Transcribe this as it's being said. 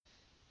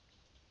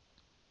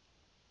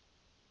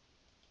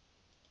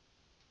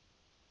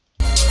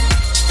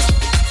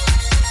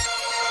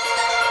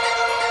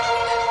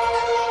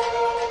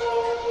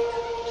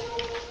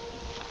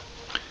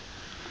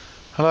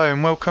Hello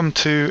and welcome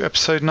to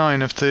episode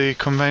 9 of the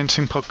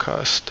Conveyancing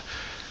Podcast.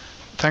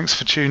 Thanks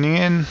for tuning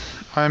in.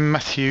 I'm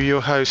Matthew,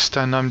 your host,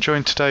 and I'm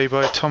joined today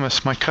by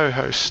Thomas, my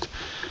co-host.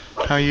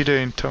 How are you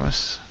doing,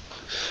 Thomas?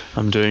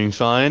 I'm doing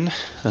fine.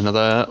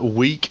 Another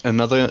week,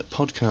 another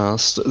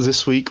podcast.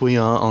 This week we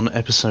are on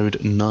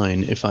episode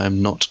 9, if I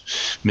am not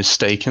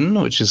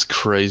mistaken, which is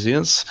crazy.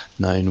 It's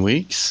 9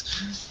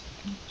 weeks.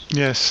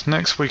 Yes,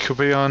 next week will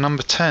be our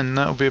number 10.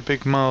 That'll be a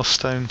big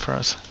milestone for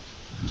us.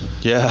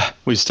 Yeah,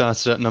 we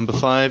started at number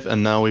 5,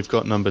 and now we've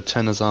got number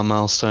 10 as our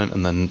milestone,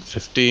 and then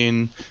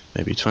 15,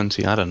 maybe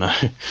 20, I don't know.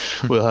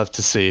 We'll have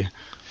to see.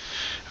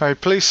 Alright,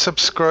 please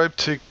subscribe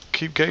to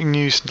keep getting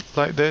news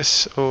like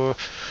this, or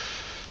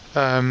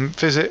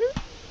visit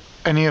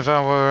any of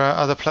our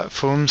other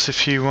platforms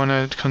if you want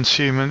to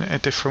consume in a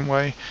different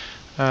way.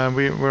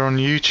 We're on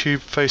YouTube,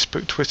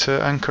 Facebook, Twitter,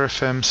 Anchor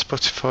FM,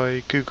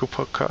 Spotify, Google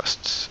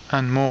Podcasts,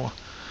 and more.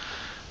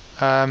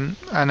 And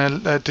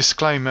a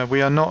disclaimer,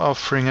 we are not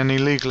offering any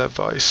legal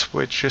advice,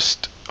 we're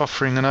just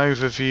offering an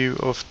overview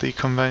of the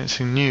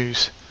conveyancing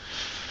news.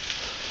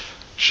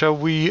 Shall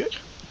we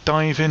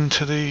dive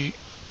into the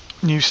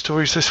news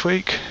stories this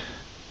week?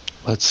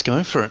 Let's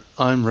go for it.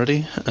 I'm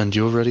ready, and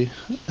you're ready,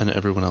 and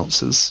everyone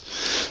else is.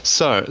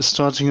 So,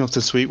 starting off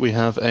this week, we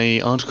have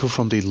an article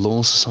from the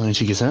Law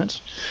Society Gazette.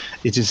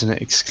 It is an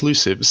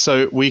exclusive.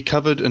 So, we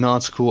covered an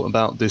article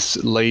about this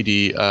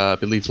lady, I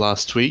believe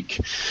last week.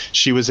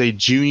 She was a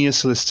junior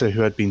solicitor who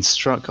had been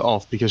struck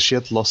off because she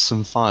had lost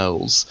some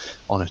files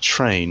on a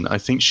train. I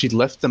think she'd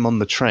left them on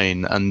the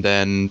train, and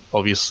then,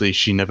 obviously,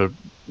 she never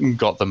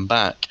got them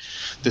back.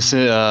 This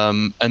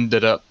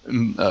ended up,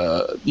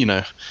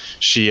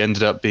 she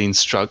ended up being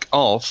struck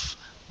off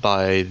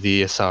by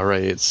the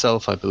SRA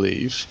itself, I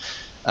believe.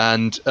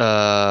 And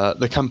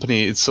the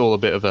company, it's all a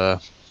bit of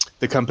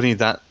the company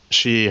that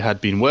she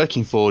had been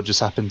working for just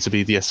happened to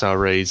be the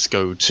SRA's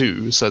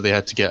go-to, so they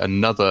had to get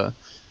another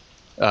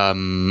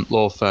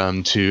law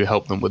firm to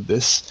help them with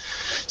this.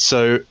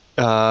 So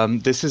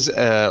this is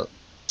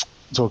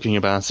talking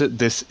about it.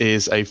 This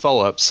is a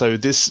follow-up. So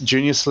this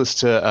junior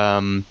solicitor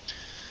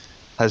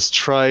has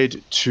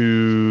tried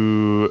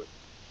to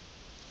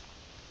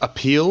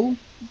appeal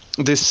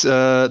this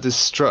her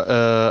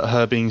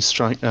being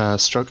struck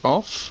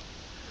off,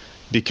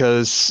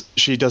 because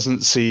she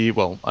doesn't see,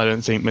 well, I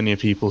don't think many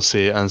people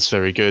see it as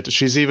very good.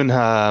 She's even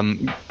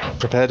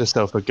prepared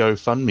herself a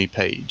GoFundMe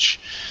page,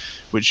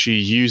 which she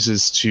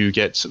uses to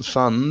get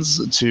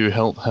funds to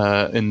help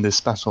her in this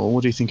battle.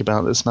 What do you think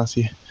about this,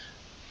 Matthew?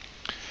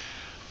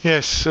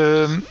 Yes,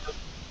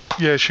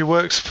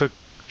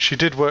 she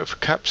did work for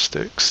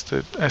Capsticks,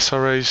 the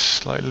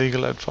SRA's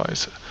legal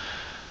advisor,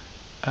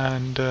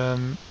 and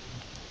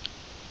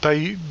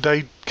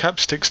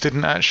Capsticks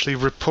didn't actually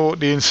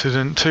report the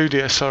incident to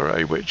the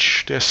SRA,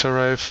 which the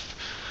SRA have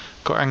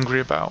got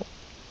angry about.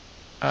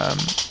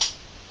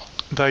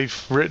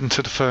 They've written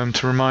to the firm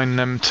to remind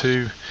them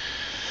to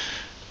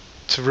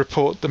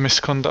report the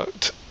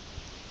misconduct.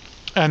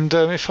 And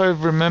if I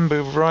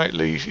remember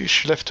rightly,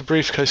 she left a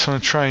briefcase on a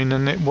train,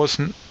 and it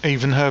wasn't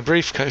even her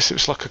briefcase, it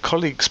was like a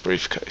colleague's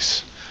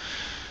briefcase.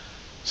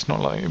 It's not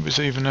like it was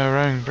even her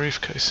own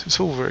briefcase. It's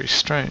all very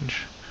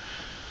strange.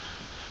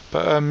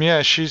 But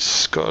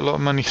she's got a lot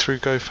of money through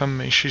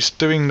GoFundMe. She's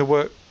doing the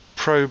work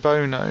pro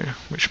bono,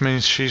 which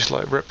means she's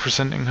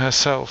representing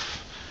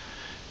herself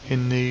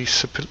in the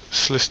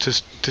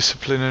Solicitors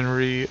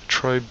Disciplinary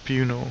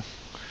Tribunal.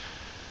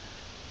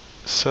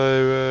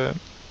 So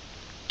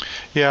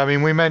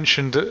we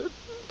mentioned,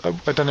 I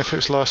don't know if it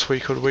was last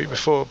week or the week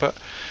before, but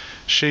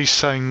she's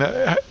saying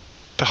that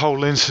the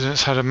whole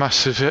incident's had a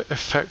massive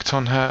effect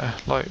on her,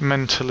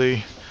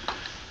 mentally.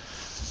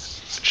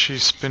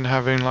 She's been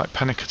having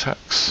panic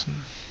attacks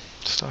and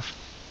stuff.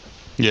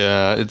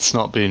 Yeah, it's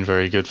not been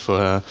very good for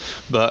her,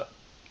 but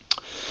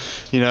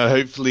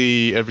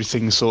hopefully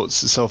everything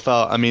sorts itself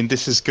out. I mean,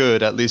 this is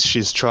good. At least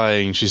she's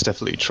trying. She's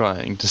definitely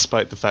trying,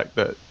 despite the fact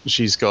that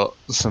she's got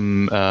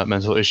some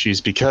mental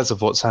issues because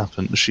of what's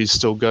happened. She's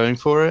still going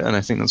for it, and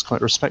I think that's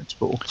quite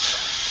respectable.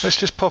 Let's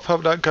just pop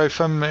up that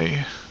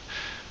GoFundMe.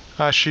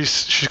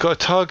 She's got a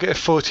target of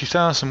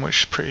 40,000,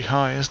 which is pretty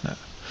high, isn't it?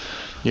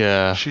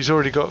 Yeah. She's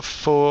already got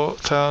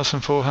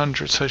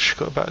 4,400, so she's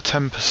got about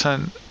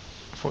 10%.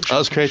 That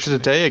was created a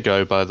day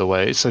ago, by the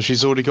way, so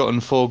she's already gotten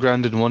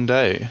 $4,000 in one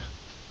day.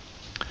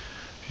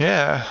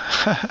 Yeah,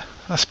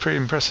 that's pretty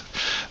impressive.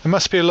 There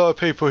must be a lot of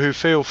people who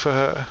feel for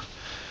her,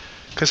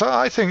 because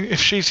I think if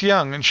she's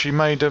young and she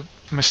made a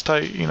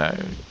mistake,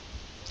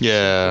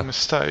 a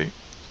mistake.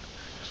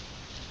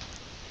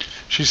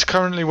 She's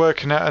currently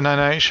working at an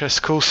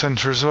NHS call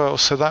centre as well,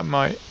 so that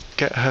might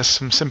get her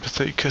some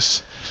sympathy,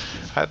 because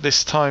at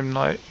this time,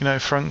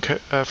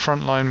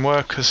 frontline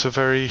workers are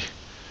very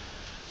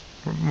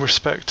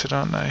respected,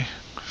 aren't they,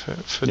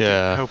 for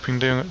helping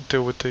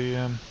deal with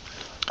the.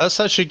 That's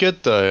actually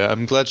good, though.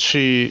 I'm glad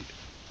she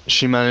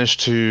managed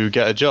to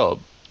get a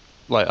job.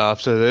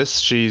 After this,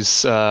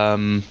 she's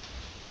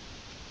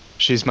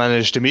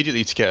managed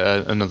immediately to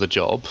get another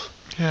job.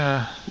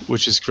 Yeah.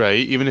 which is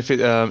great. Even if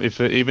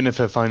even if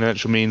her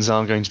financial means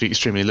are going to be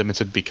extremely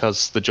limited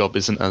because the job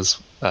isn't as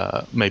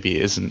maybe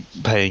it isn't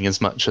paying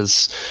as much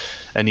as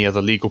any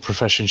other legal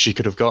profession she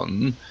could have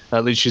gotten.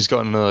 At least she's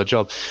gotten another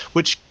job,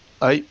 which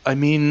I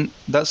mean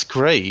that's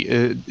great.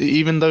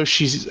 Even though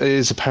she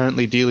is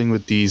apparently dealing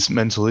with these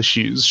mental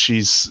issues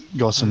she's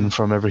gotten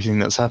from everything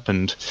that's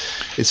happened,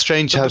 it's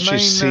strange how she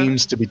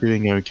seems to be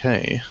doing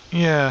okay.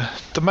 Yeah,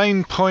 the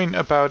main point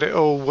about it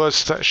all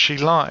was that she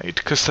lied,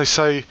 because they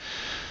say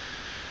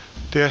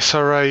the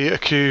SRA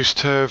accused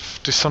her of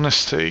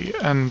dishonesty,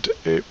 and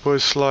it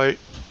was like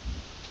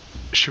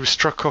she was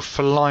struck off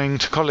for lying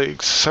to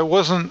colleagues. So it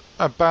wasn't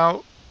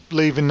about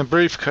leaving the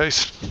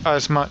briefcase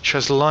as much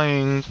as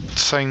lying,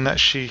 saying that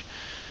she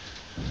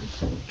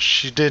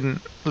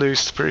didn't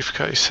lose the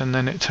briefcase, and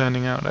then it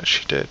turning out that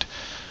she did.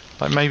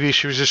 Like maybe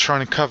she was just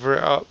trying to cover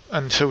it up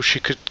until she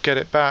could get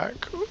it back,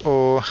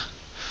 or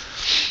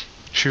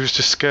she was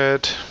just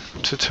scared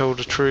to tell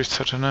the truth.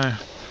 I don't know.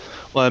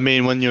 Well, I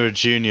mean, when you're a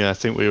junior, I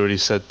think we already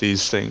said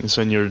these things.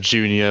 When you're a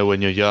junior,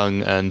 when you're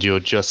young and you're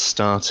just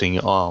starting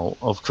out,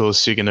 of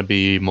course you're going to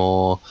be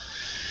more,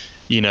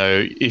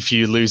 if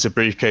you lose a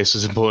briefcase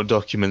with important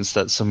documents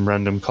that some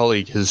random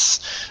colleague has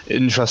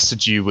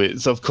entrusted you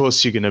with, of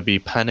course you're going to be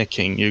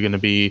panicking. You're going to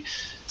be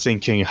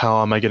thinking,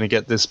 how am I going to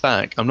get this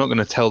back? I'm not going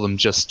to tell them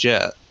just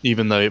yet,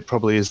 even though it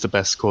probably is the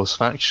best course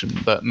of action,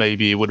 but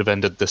maybe it would have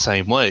ended the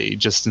same way.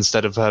 Just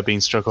instead of her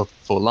being struck off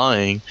for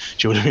lying,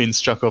 she would have been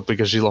struck off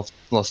because she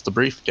lost the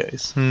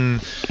briefcase.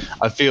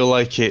 I feel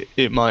like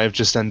it might have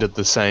just ended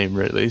the same,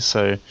 really.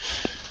 So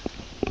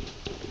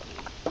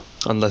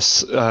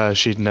unless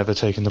she'd never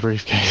taken the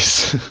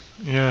briefcase.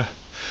 Yeah.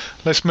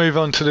 Let's move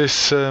on to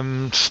this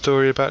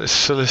story about this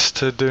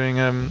solicitor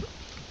doing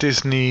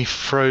Disney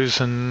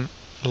Frozen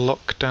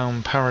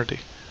lockdown parody.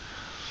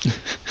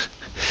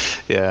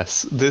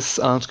 Yes, this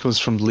article is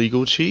from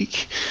Legal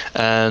Cheek,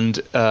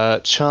 and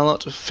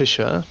Charlotte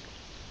Fisher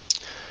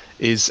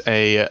is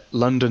a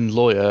London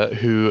lawyer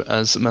who,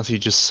 as Matthew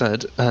just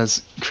said,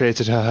 has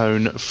created her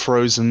own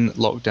Frozen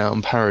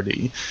lockdown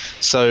parody.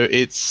 So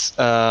it's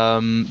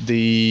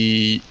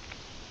the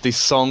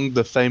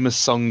famous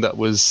song that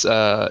was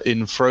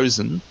in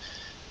Frozen.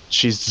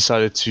 She's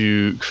decided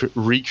to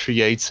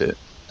recreate it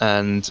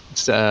and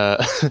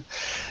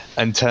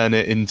and turn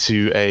it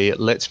into a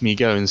 "Let Me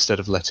Go" instead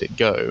of "Let It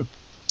Go."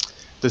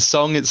 The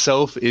song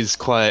itself is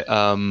quite,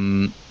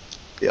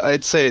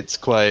 I'd say it's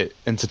quite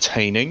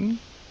entertaining.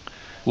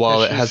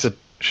 While it has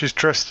she's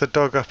dressed the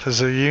dog up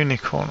as a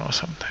unicorn or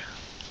something.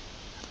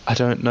 I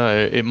don't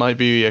know. It might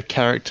be a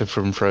character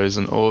from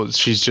Frozen, or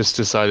she's just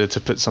decided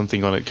to put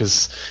something on it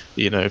because,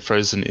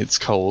 Frozen, it's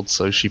cold,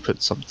 so she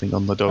put something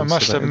on the dog. I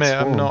must admit,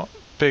 I'm not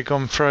big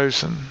on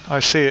Frozen. I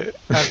see it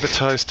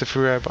advertised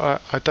everywhere,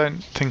 but I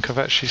don't think I've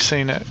actually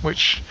seen it,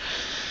 which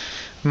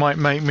might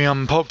make me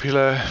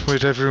unpopular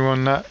with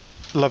everyone that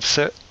loves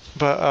it.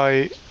 But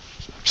I'm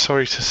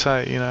sorry to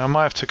say, I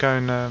might have to go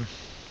and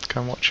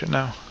watch it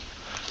now.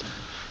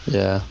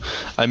 Yeah,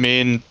 I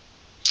mean,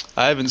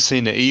 I haven't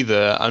seen it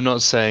either. I'm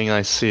not saying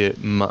I see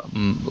it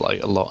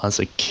like a lot as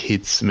a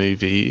kids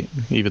movie,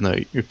 even though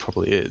it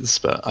probably is.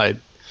 But I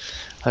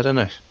don't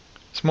know.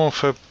 It's more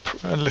for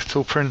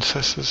little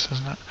princesses,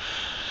 isn't it?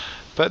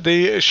 But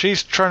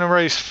she's trying to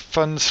raise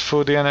funds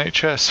for the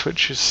NHS,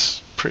 which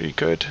is pretty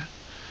good.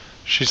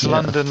 She's a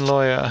London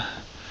lawyer,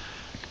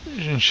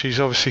 and she's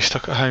obviously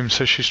stuck at home,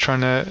 so she's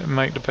trying to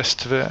make the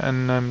best of it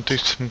and do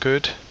some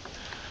good.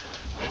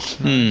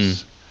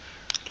 Nice.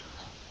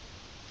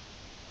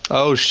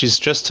 Oh, she's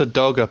dressed her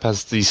dog up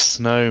as the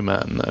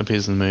snowman that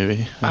appears in the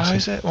movie. Oh,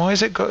 is it? Why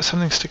has it got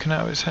something sticking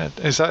out of its head?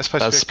 Is that supposed to be a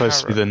carrot? That's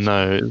supposed to be the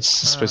nose. It's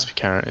supposed to be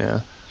carrot,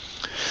 yeah.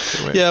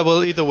 Yeah,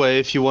 well, either way,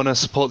 if you want to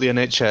support the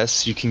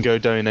NHS, you can go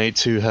donate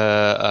to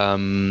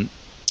her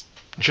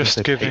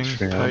Just Giving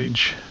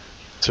page.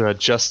 To her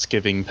Just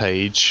Giving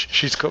page.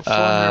 She's got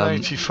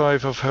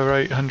 485 of her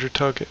 800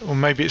 target, or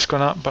maybe it's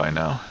gone up by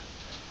now.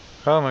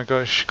 Oh my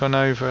gosh, gone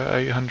over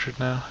 800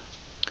 now.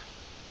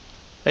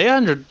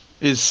 800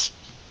 is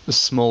a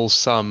small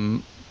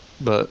sum,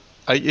 but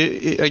I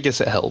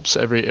guess it helps.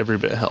 Every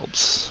bit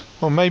helps.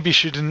 Well, maybe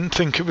she didn't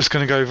think it was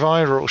going to go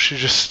viral. She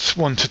just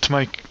wanted to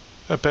make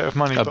a bit of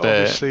money,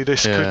 obviously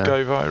this could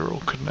go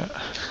viral, couldn't it?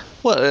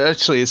 Well,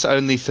 actually, it's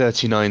only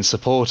 39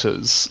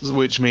 supporters,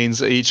 which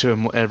means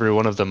every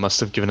one of them must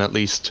have given at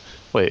least...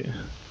 Wait.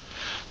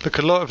 Look,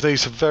 a lot of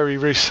these have very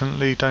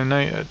recently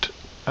donated.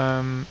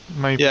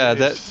 Maybe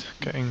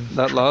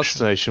that last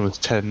donation was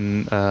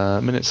 10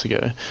 minutes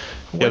ago.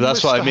 When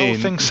that's what I mean. Was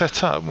the whole thing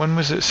set up? When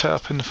was it set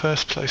up in the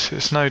first place?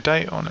 There's no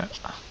date on it.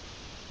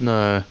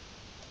 No.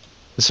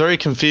 It's very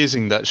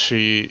confusing that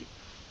she's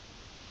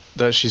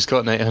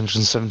gotten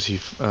 870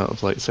 out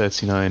of like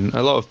 39.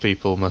 A lot of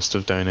people must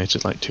have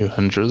donated like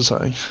 200 or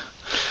something.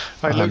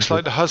 It looks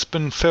like the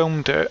husband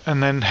filmed it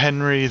and then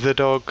Henry the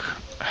dog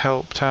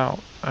helped out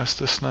as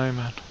the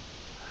snowman.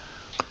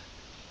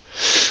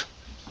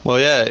 Well,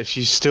 yeah, if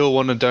you still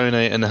want to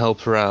donate and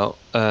help her out,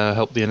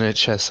 help the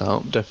NHS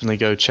out, definitely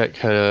go check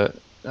her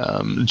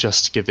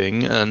Just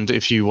Giving, and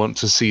if you want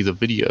to see the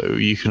video,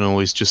 you can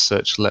always just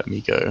search "Let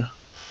Me Go."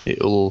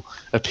 It will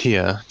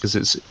appear because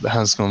it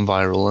has gone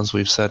viral, as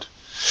we've said.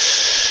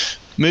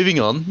 Moving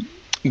on,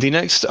 the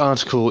next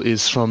article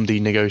is from The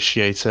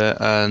Negotiator,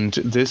 and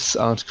this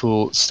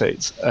article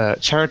states,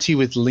 charity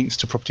with links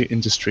to property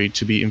industry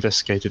to be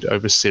investigated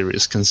over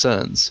serious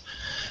concerns.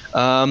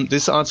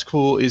 This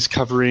article is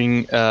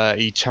covering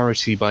a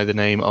charity by the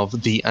name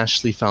of the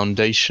Ashley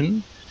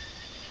Foundation,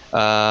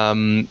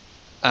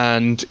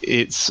 and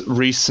its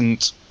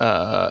recent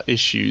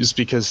issues,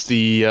 because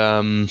the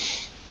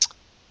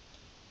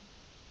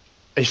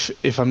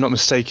if I'm not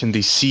mistaken,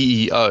 the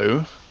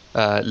CEO,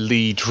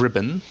 Lee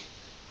Dribbin,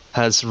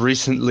 has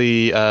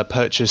recently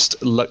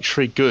purchased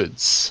luxury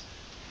goods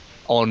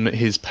on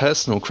his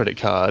personal credit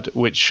card,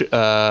 which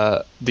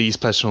these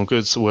personal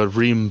goods were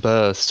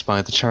reimbursed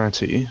by the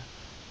charity.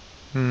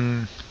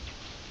 Yeah,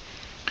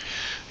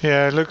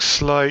 it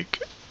looks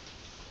like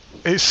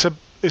it's a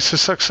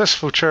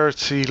successful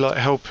charity, like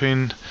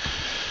helping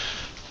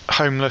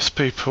homeless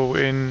people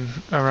in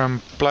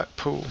around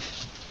Blackpool,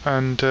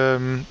 and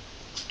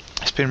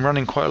it's been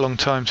running quite a long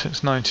time,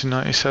 since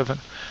 1997,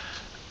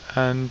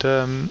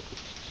 and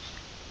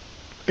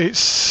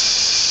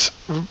it's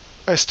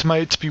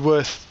estimated to be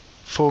worth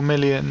 4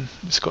 million.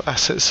 It's got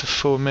assets of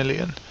 4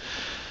 million,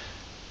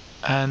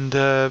 and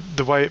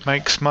the way it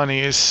makes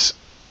money is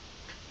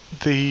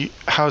the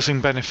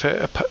housing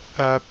benefit,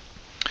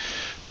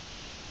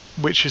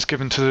 which is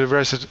given to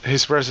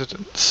his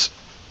residents.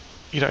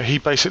 You know, he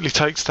basically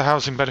takes the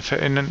housing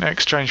benefit in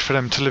exchange for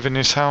them to live in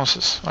his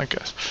houses, I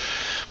guess,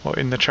 or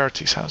in the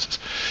charity's houses.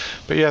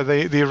 But yeah,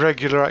 the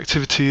irregular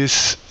activity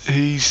is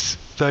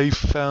they've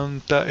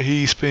found that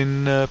he's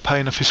been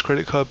paying off his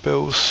credit card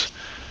bills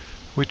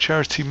with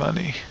charity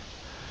money.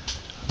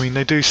 I mean,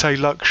 they do say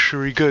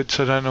luxury goods.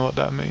 I don't know what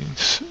that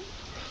means.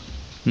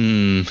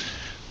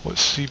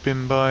 What's he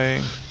been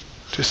buying?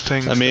 Just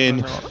things.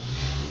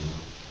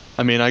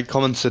 I mean, I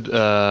commented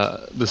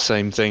the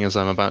same thing as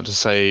I'm about to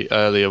say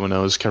earlier when I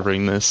was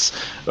covering this.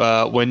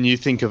 When you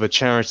think of a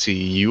charity,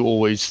 you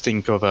always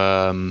think of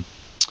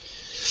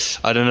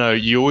I don't know.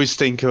 You always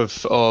think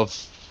of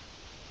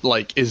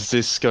like, is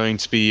this going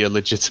to be a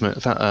legitimate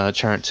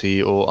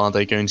charity, or are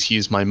they going to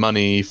use my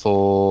money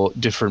for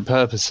different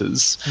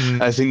purposes?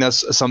 I think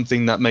that's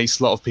something that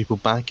makes a lot of people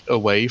back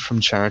away from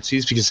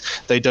charities, because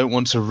they don't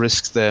want to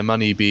risk their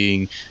money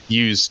being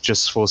used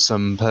just for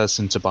some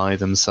person to buy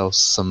themselves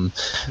some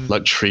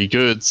luxury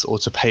goods or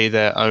to pay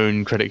their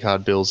own credit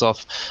card bills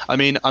off. I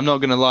mean, I'm not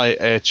going to lie,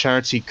 a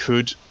charity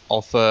could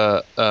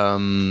offer,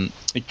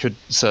 it could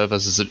serve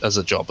as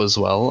a job as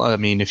well. I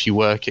mean, if you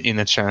work in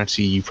a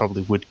charity, you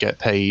probably would get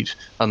paid,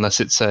 unless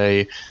it's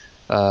a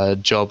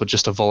job or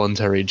just a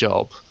voluntary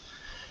job.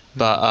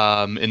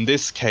 But in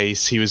this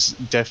case, he was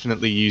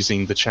definitely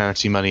using the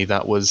charity money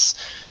that was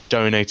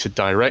donated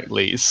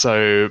directly.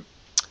 So,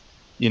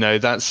 you know,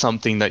 that's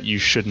something that you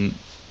shouldn't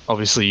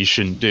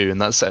do, and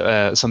that's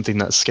something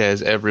that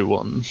scares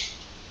everyone.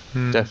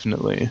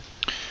 Definitely.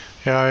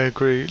 Yeah, I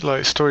agree.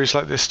 Like, stories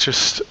like this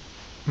just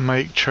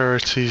make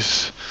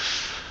charities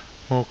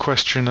more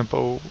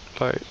questionable.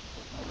 Like,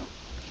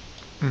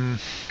 well,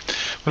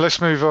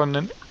 let's move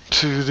on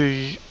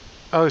to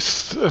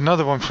it's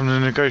another one from The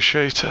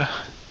Negotiator.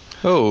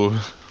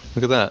 Oh,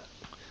 look at that.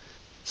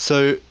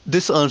 So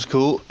this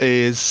article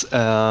is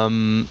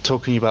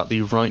talking about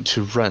the right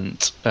to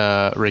rent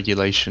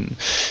regulation.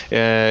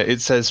 It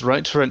says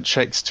right to rent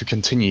checks to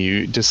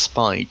continue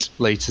despite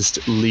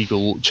latest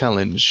legal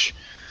challenge.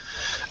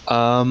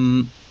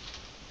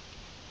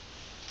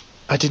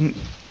 I didn't.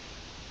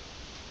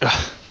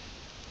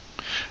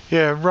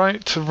 Yeah,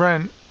 right to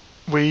rent.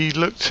 We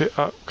looked it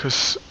up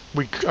because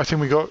I think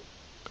we got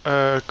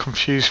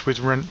confused with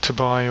rent to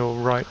buy or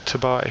right to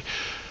buy.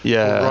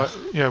 Yeah.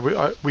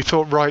 We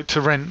thought right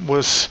to rent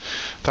was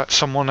that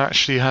someone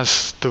actually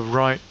has the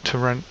right to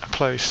rent a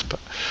place, but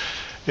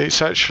it's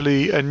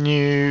actually a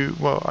new.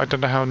 Well, I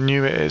don't know how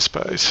new it is,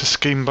 but it's a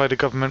scheme by the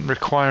government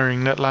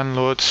requiring that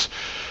landlords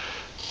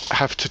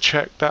have to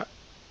check that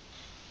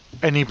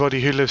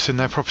anybody who lives in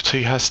their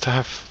property has to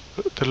have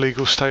the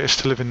legal status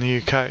to live in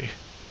the UK.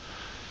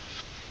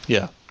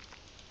 Yeah.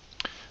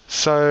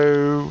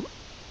 So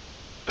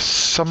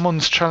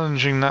someone's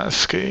challenging that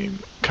scheme.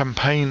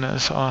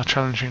 Campaigners are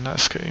challenging that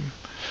scheme.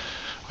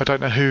 I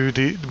don't know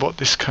what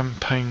this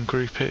campaign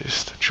group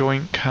is. The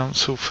Joint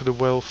Council for the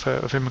Welfare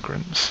of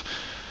Immigrants.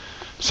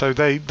 So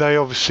they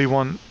obviously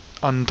want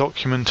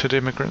undocumented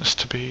immigrants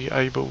to be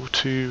able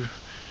to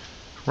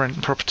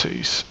rent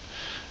properties.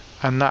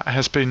 And that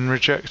has been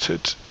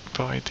rejected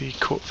by the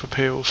Court of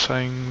Appeal,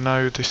 saying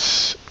no,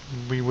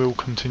 we will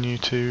continue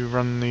to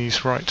run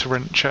these right to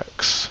rent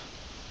checks.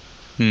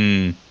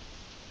 I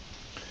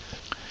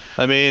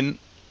mean,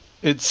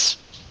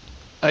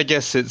 I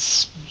guess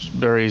it's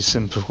very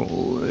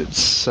simple. I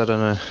don't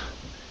know,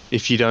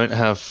 if you don't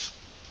have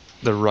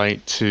the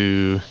right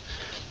to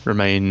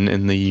remain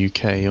in the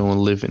UK or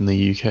live in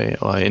the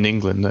UK, or in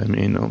England, I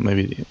mean, or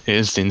maybe it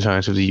is the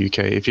entirety of the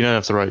UK, if you don't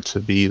have the right to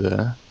be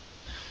there,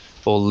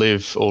 or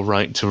live or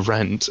right to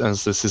rent,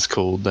 as this is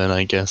called, then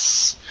I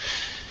guess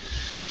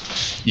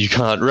you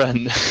can't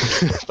rent.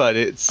 But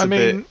it's I a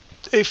mean,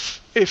 bit.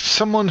 if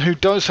someone who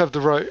does have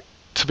the right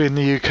to be in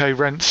the UK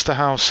rents the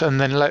house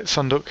and then lets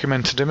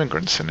undocumented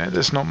immigrants in it,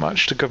 there's not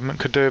much the government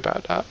could do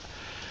about that.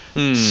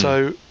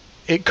 So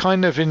it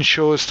kind of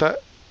ensures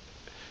that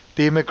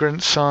the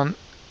undocumented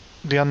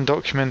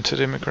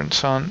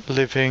immigrants aren't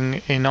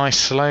living in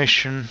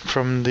isolation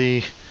from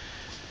the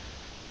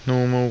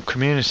normal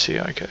community,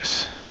 I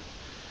guess.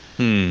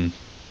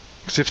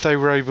 Because if they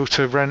were able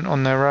to rent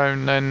on their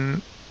own,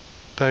 then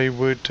they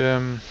would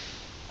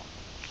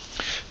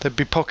there'd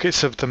be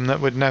pockets of them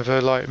that would never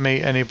like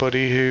meet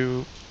anybody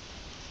who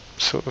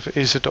sort of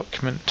is a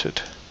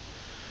documented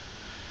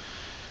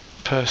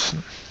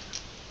person.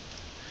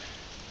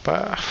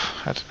 But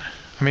I don't know.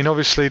 I mean,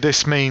 obviously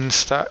this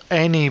means that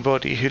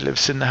anybody who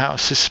lives in the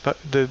house is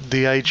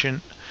the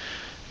agent.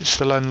 It's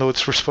the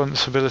landlord's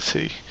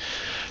responsibility.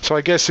 So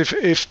I guess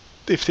if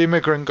the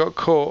immigrant got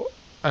caught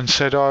and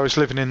said, "Oh, I was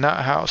living in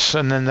that house,"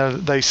 and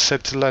then they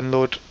said to the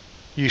landlord,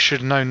 "You should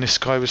have known this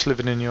guy was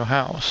living in your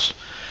house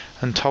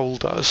and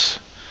told us,"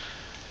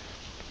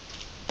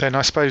 then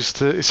I suppose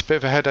that it's a bit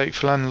of a headache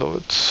for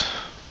landlords.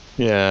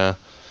 Yeah.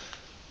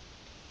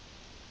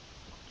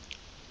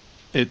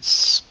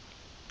 It's...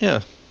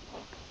 yeah.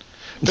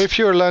 But if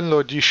you're a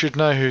landlord, you should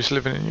know who's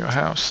living in your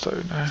house,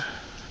 though, no?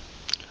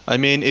 I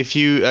mean, if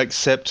you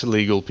accept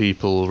illegal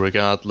people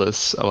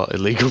regardless, well,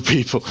 illegal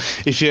people,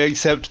 if you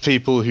accept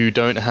people who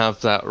don't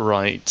have that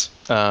right,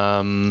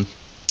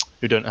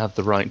 who don't have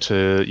the right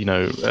to,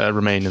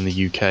 remain in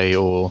the UK,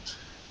 or,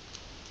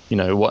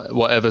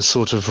 whatever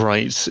sort of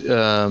right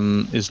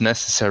is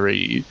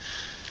necessary,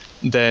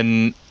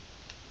 then,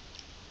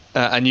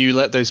 and you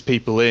let those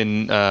people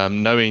in,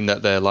 knowing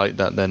that they're like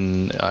that,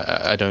 then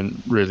I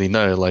don't really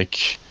know,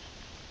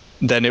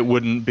 then it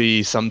wouldn't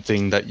be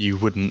something that you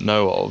wouldn't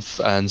know of.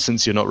 And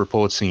since you're not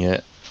reporting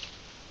it,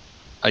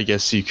 I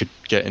guess you could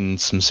get in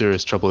some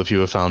serious trouble if you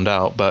were found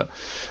out. But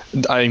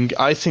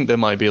I think there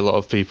might be a lot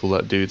of people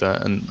that do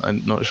that, and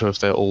I'm not sure if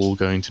they're all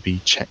going to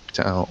be checked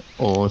out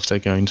or if they're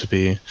going to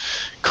be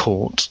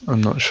caught.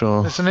 I'm not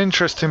sure. There's an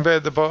interesting bit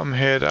at the bottom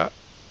here that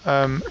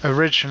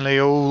originally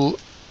all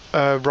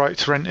right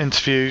to rent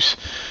interviews,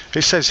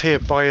 it says here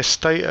by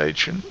estate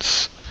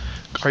agents.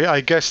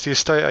 I guess the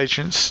estate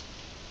agents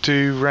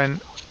do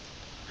rent.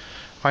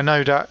 I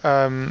know that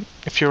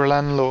if you're a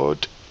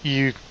landlord,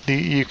 you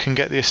can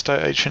get the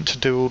estate agent to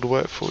do all the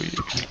work for you,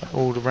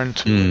 all the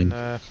rental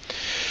and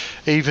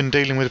even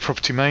dealing with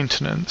property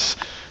maintenance.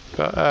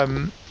 But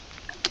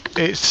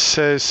it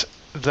says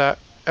that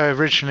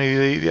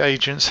originally the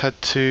agents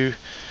had to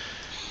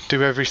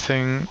do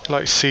everything,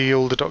 like see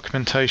all the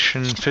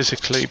documentation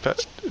physically,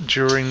 but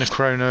during the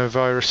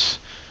coronavirus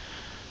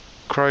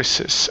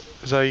crisis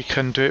they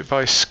can do it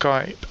by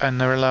Skype,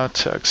 and they're allowed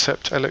to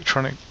accept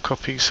electronic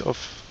copies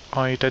of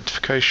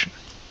identification.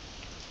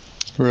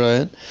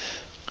 Right.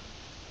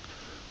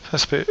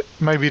 That's a bit.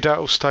 Maybe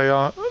that'll stay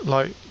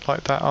like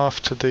that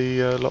after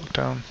the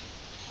lockdown.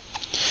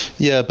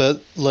 Yeah,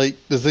 but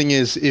the thing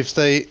is, if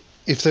they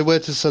were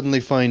to suddenly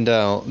find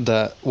out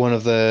that one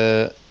of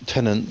their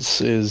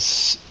tenants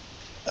is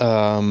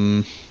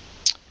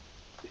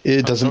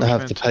it doesn't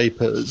have the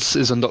papers,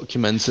 is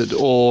undocumented,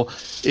 or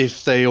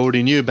if they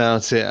already knew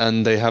about it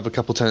and they have a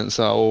couple tenants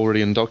that are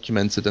already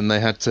undocumented and they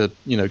had to,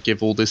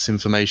 give all this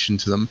information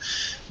to them,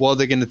 what are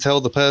they going to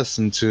tell the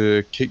person,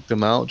 to kick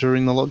them out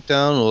during the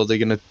lockdown, or are they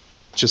going to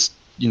just,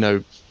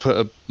 put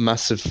a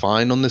massive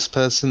fine on this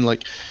person?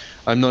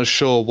 I'm not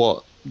sure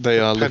what they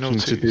are looking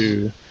to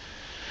do.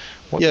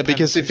 Yeah,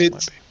 because if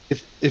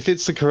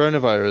it's the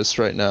coronavirus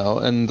right now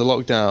and the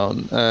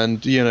lockdown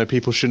and,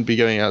 people shouldn't be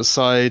going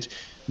outside,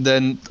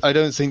 then I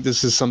don't think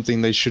this is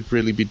something they should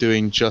really be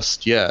doing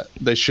just yet.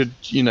 They should,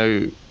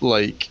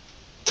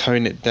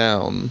 tone it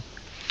down.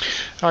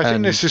 I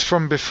think this is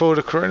from before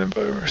the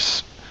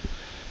coronavirus.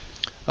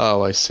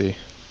 Oh, I see.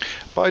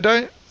 But I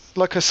don't,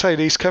 like I say,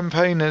 these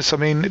campaigners, I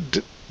mean,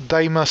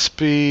 they must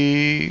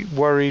be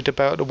worried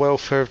about the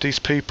welfare of these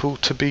people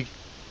to be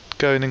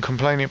going and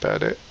complaining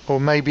about it. Or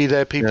maybe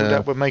they're people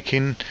that were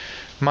making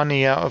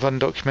money out of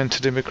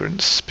undocumented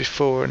immigrants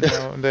before, and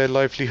now their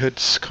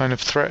livelihoods kind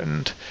of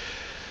threatened.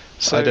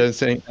 So, I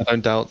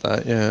don't doubt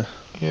that, yeah.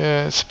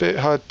 Yeah, it's a bit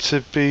hard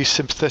to be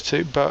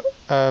sympathetic, but,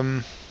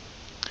 on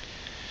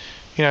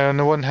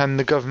the one hand,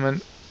 the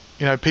government,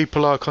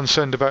 people are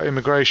concerned about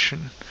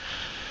immigration.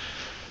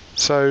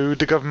 So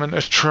the government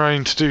are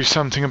trying to do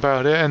something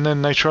about it, and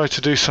then they try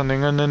to do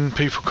something, and then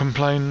people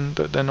complain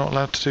that they're not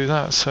allowed to do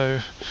that.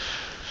 So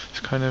it's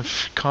kind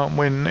of can't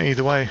win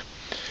either way.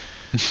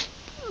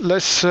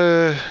 Let's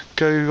go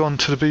on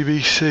to the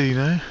BBC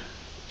now.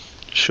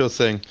 Sure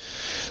thing.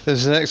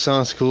 There's the next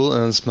article,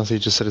 as Matthew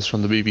just said, it's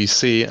from the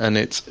BBC, and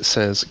it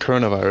says,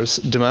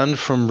 coronavirus, demand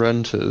from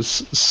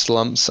renters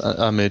slumps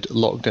amid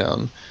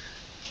lockdown.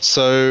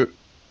 So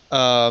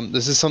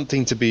this is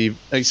something to be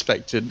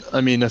expected.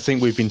 I mean, I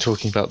think we've been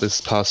talking about this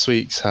past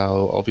weeks,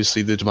 how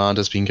obviously the demand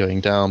has been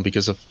going down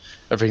because of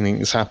everything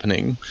that's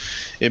happening.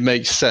 It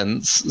makes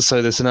sense.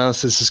 So this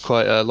analysis is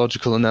quite a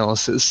logical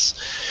analysis.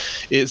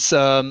 It's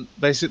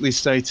basically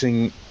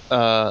stating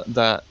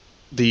that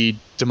the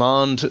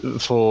demand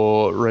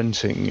for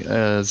renting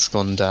has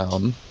gone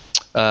down,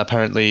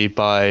 apparently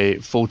by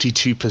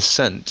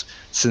 42%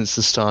 since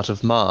the start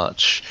of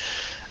March.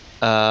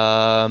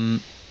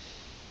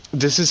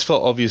 This is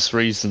for obvious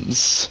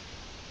reasons,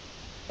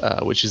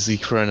 which is the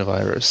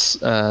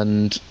coronavirus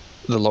and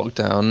the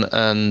lockdown,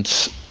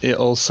 and it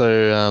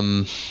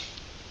also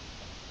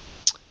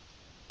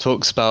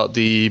talks about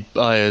the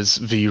buyers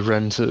v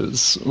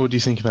renters. What do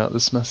you think about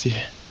this, Matthew?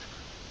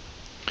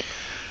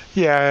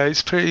 Yeah,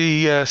 it's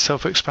pretty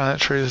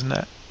self-explanatory, isn't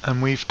it?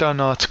 And we've done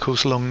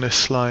articles along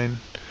this line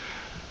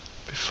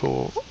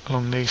before,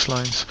 along these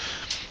lines.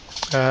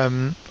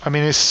 I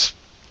mean, it's...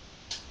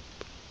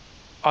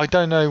 I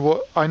don't know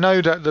what... I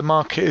know that the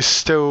market is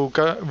still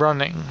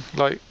running.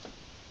 Like,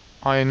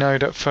 I know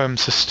that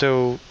firms are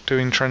still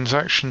doing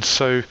transactions,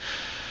 so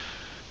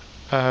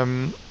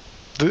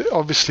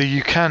obviously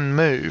you can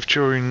move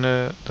during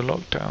the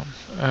lockdown.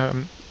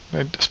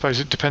 I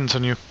suppose it depends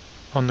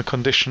on the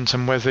conditions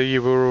and whether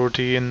you were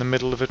already in the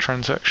middle of a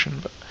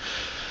transaction.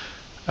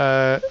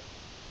 But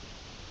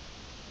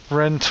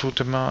rental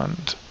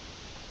demand,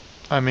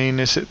 I mean,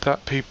 is it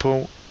that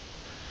people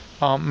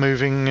aren't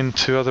moving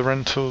into other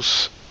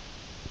rentals,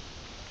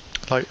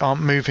 like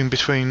aren't moving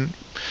between,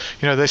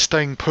 they're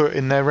staying put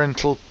in their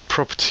rental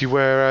property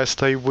whereas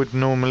they would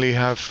normally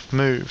have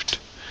moved?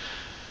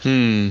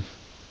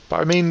 But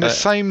I mean, the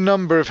same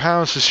number of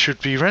houses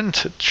should be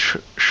rented,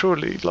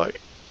 surely, like,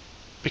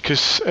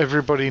 because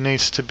everybody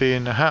needs to be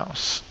in a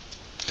house.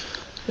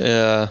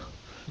 Yeah.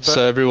 But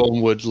so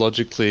everyone would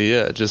logically,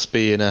 just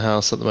be in a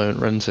house at the moment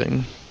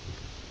renting.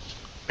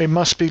 It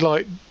must be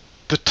like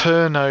the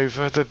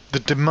turnover,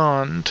 the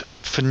demand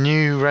for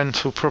new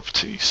rental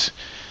properties.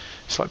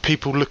 It's like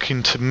people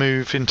looking to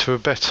move into a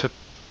better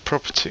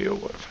property or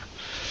whatever.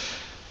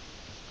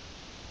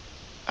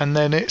 And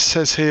then it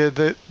says here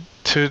that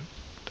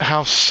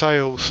house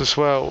sales as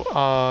well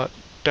are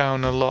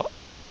down a lot,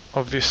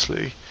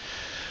 obviously.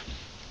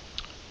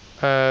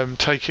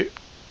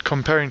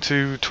 Comparing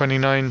to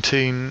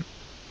 2019,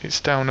 it's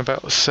down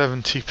about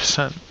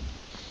 70%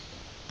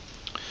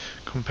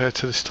 compared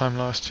to this time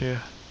last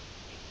year.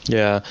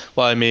 Yeah,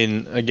 well, I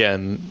mean,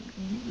 again,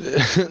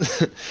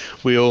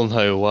 we all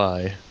know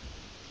why.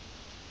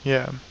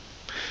 Yeah,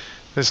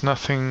 there's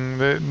nothing,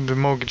 the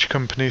mortgage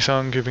companies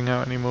aren't giving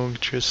out any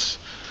mortgages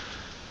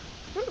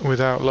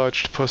without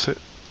large deposit,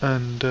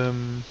 and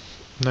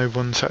no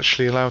one's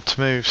actually allowed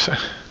to move, so.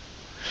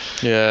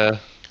 Yeah.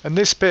 And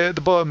this bit at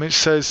the bottom, it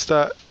says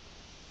that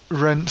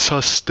rents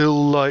are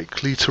still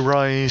likely to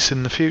rise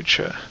in the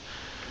future.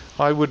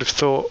 I would have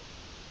thought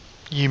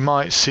you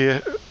might see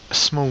a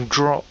small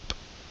drop,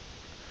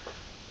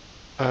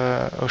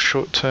 or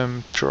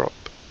short-term drop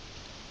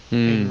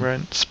in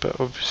rents, but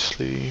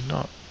obviously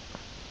not.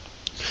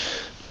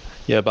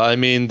 Yeah, but I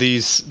mean,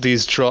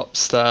 these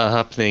drops that are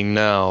happening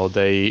now,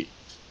 they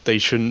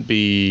shouldn't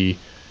be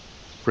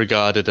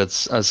regarded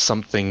as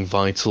something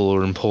vital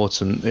or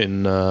important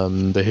in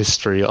the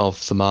history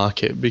of the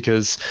market,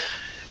 because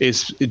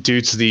it's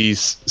due to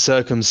these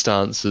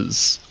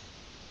circumstances.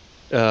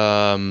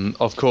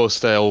 Of course,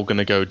 they're all going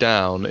to go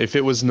down. If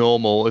it was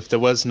normal, if there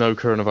was no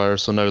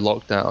coronavirus or no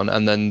lockdown,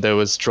 and then there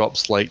was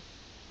drops like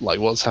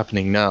what's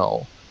happening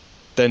now,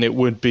 then it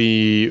would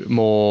be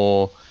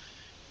more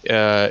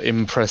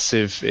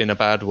impressive in a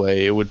bad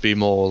way. It would be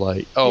more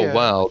like,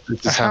 wow,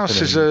 this is happening. A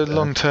house is a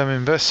long-term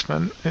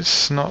investment.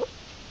 It's not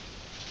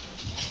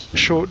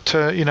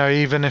short-term.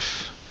 Even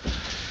if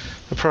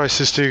the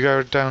prices do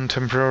go down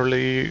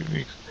temporarily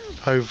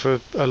over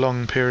a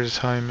long period of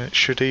time, it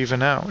should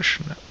even out,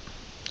 shouldn't it?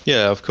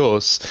 Yeah, of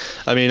course.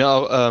 I mean,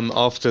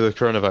 after the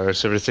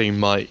coronavirus, everything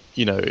might,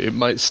 it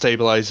might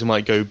stabilize. It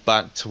might go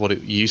back to what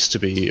it used to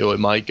be, or it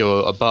might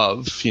go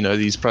above.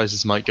 These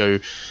prices might go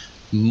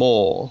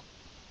more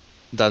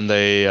than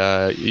they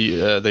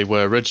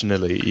were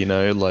originally.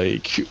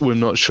 Like, we're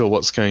not sure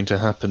what's going to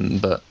happen,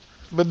 but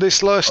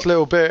this last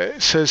little bit,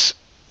 it says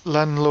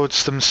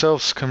landlords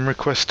themselves can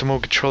request a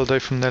mortgage holiday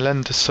from their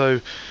lender. So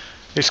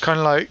it's kind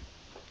of like,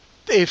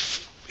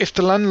 if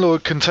the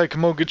landlord can take a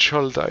mortgage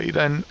holiday,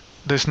 then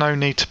there's no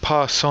need to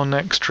pass on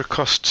extra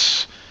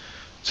costs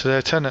to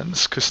their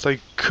tenants, because they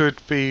could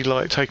be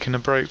like taking a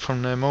break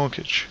from their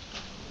mortgage.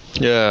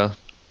 Yeah.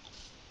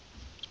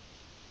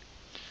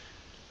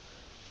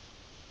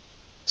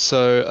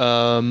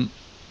 So,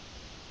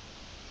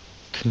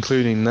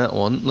 concluding that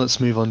one, let's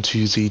move on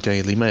to the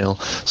Daily Mail.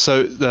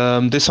 So,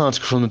 this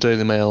article from the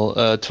Daily Mail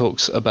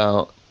talks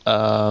about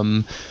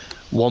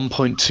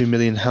 1.2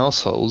 million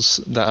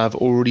households that have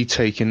already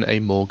taken a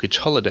mortgage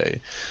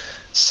holiday.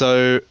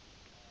 So,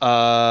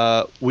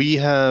 we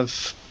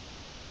have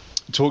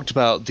talked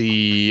about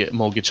the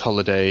mortgage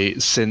holiday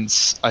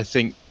since, I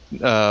think,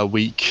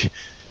 week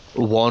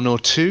 1 or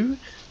 2,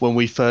 when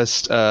we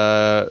first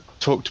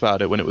talked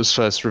about it, when it was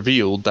first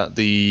revealed that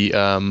the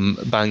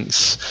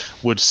banks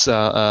would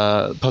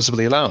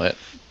possibly allow it.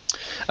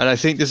 And I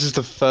think this is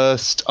the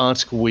first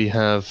article we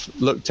have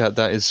looked at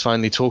that is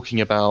finally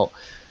talking about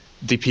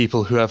the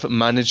people who have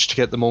managed to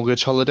get the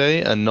mortgage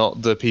holiday and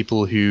not the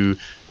people who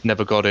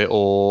never got it,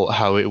 or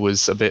how it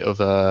was a bit of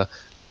a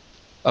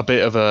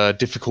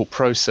difficult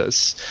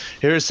process.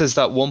 Here it says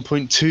that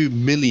 1.2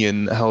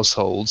 million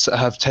households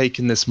have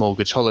taken this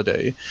mortgage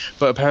holiday,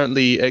 but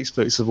apparently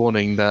experts are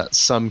warning that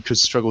some could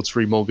struggle to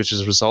remortgage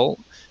as a result.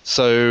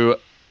 So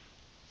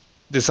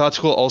this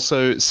article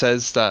also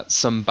says that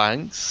some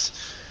banks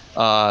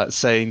are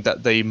saying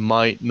that they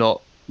might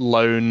not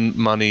loan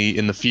money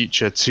in the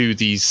future to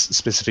these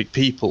specific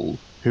people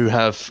who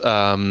have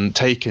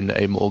taken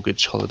a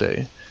mortgage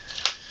holiday.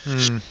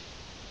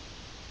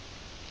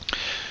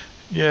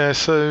 Yeah,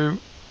 so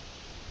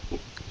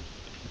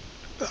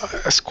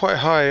that's quite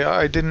high.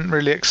 I didn't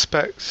really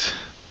expect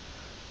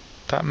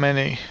that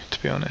many,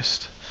 to be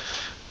honest.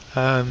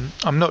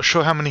 I'm not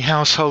sure how many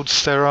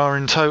households there are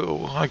in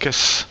total. I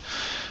guess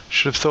I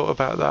should have thought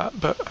about that.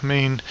 But I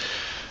mean,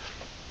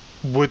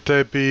 would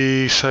there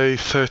be, say,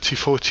 30,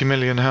 40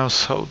 million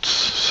households?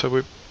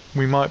 So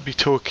we might be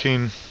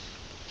talking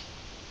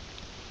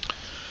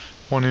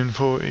 1 in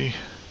 40.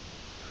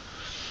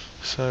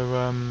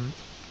 So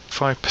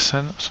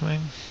 5% or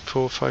something,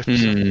 4 or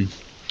 5%.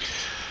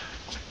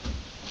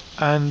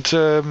 And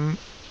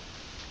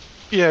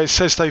yeah, it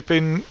says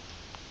the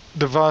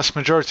vast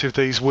majority of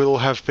these will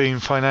have been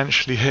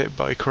financially hit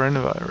by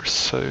coronavirus.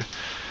 So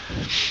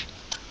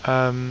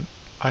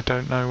I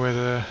don't know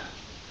whether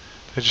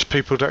they're just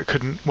people that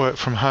couldn't work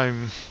from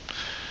home.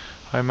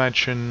 I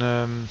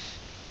imagine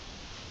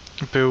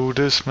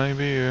builders,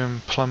 maybe,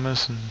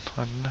 plumbers, and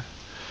I don't know.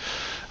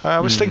 I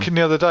was thinking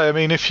the other day, I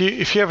mean, if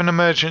you have an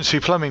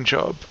emergency plumbing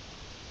job,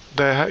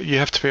 you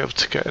have to be able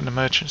to get an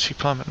emergency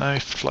plumber now,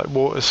 if like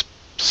water's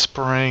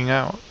spraying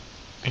out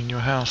in your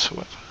house or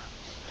whatever.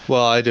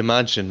 Well, I'd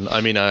imagine. I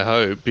mean, I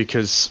hope,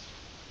 because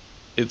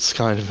it's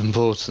kind of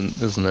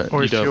important, isn't it?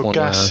 Or if your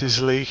gas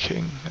is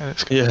leaking and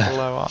it's going to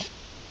blow up.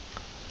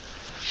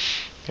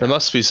 There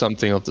must be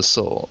something of the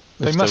sort.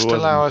 They must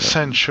allow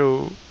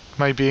essential,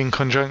 maybe in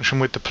conjunction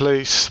with the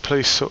police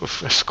sort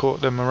of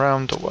escort them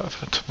around or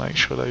whatever to make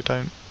sure they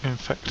don't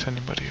infect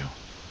anybody else.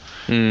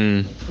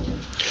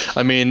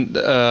 I mean,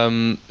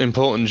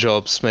 important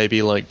jobs,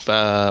 maybe like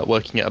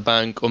working at a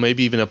bank or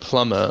maybe even a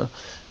plumber.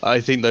 I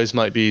think those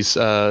might be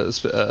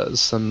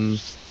some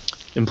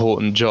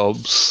important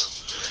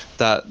jobs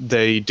that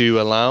they do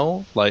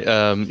allow. Like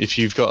if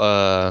you've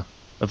got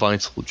a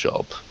vital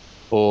job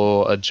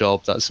or a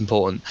job that's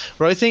important.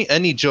 But I think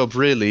any job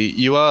really,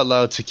 you are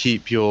allowed to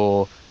keep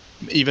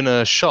even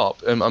a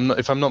shop.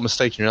 If I'm not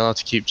mistaken, you're allowed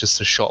to keep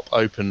just a shop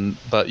open,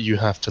 but you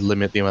have to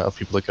limit the amount of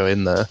people that go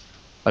in there.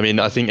 I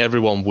mean, I think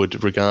everyone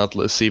would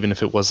regardless, even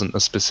if it wasn't a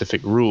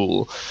specific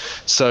rule.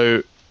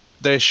 So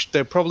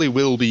there probably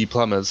will be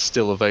plumbers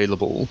still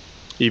available,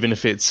 even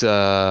if it's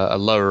a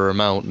lower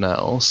amount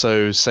now.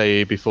 So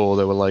say before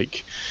there were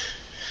like,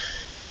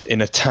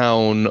 in a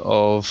town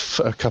of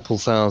a couple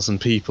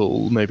thousand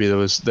people, maybe there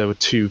were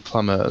 2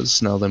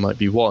 plumbers. Now there might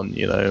be 1.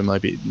 You know,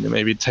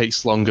 maybe it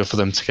takes longer for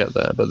them to get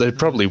there, but there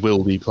probably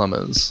will be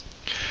plumbers.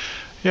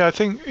 Yeah, I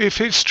think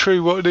if it's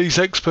true what these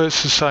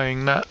experts are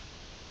saying, that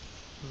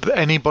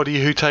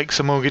anybody who takes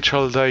a mortgage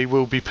holiday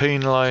will be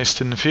penalised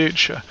in the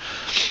future,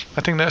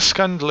 I think that's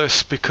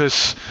scandalous,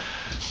 because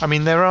I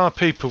mean, there are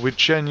people with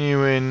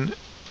genuine,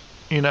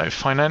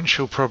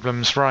 financial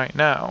problems right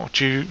now,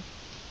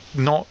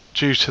 not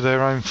due to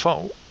their own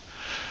fault.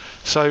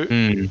 So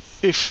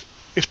if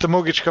the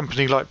mortgage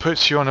company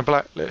puts you on a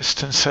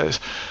blacklist and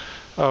says,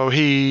 oh,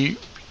 he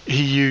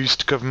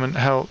used government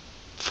help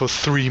for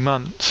 3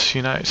 months,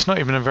 it's not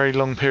even a very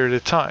long period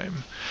of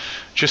time,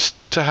 just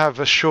to have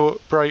a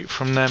short break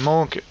from their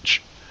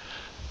mortgage,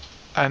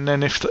 and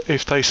then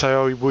if they say,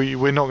 oh,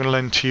 we're not going to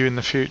lend to you in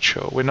the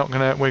future, we're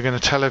going to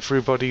tell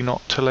everybody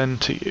not to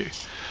lend to you,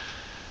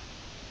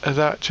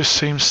 that just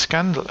seems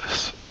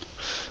scandalous.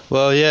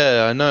 Well,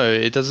 yeah, I know.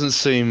 It doesn't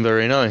seem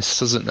very nice,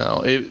 does it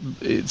now?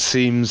 It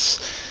seems...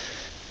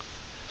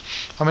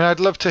 I mean, I'd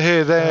love to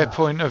hear their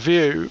point of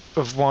view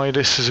of why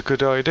this is a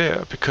good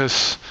idea,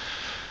 because,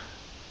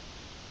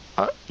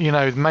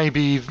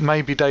 maybe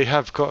they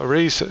have got a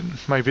reason.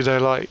 Maybe they're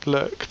like,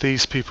 look,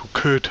 these people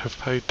could have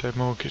paid their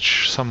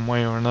mortgage some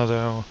way or another.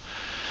 Or,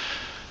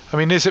 I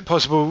mean, is it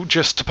possible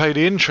just to pay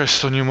the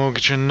interest on your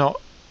mortgage and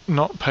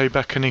not pay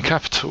back any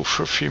capital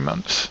for a few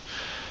months?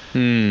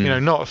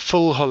 Not a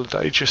full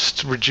holiday,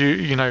 just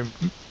reduce,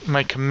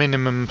 make a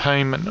minimum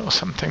payment or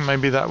something.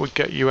 Maybe that would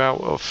get you out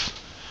of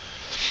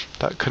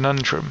that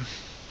conundrum.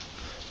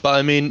 But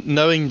I mean,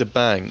 knowing the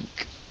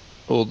bank,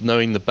 or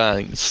knowing the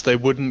banks, they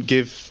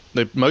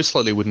most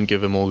likely wouldn't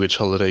give a mortgage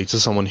holiday to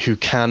someone who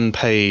can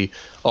pay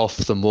off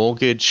the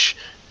mortgage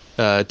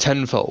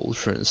tenfold,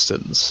 for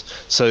instance.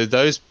 So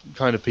those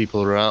kind of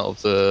people are out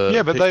of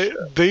the picture.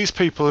 But these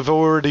people have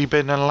already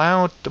been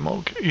allowed the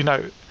mortgage.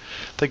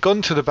 They've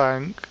gone to the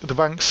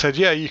bank said,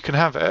 yeah, you can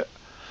have it,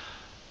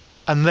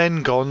 and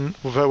then gone,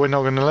 well, we're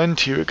not going to lend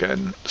to you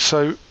again.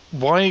 So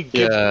why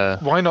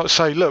not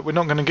say, look, we're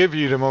not going to give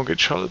you the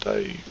mortgage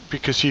holiday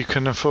because you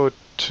can afford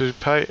to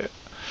pay it?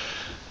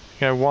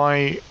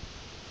 Why?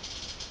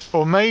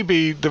 Or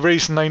maybe the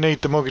reason they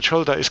need the mortgage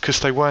holiday is because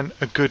they weren't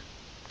a good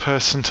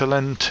person to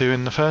lend to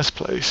in the first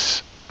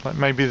place. Like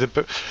maybe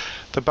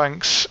the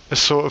banks are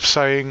sort of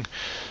saying,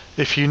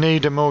 if you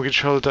need a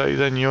mortgage holiday,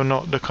 then you're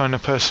not the kind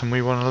of person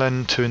we want to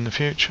lend to in the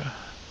future.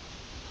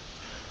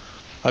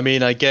 I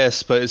mean, I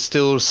guess, but it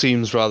still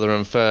seems rather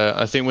unfair.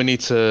 I think we need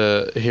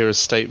to hear a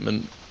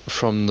statement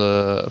from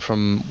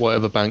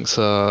whatever banks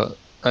are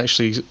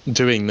actually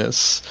doing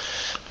this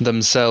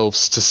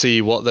themselves to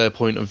see what their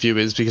point of view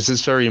is, because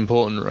it's very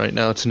important right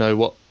now to know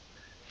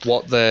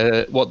what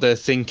their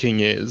thinking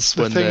is.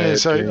 The thing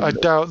is, I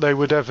doubt they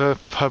would ever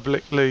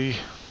publicly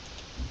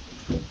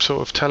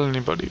sort of tell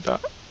anybody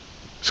that.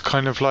 It's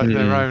kind of like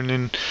their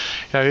own.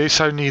 It's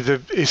only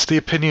it's the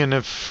opinion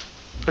of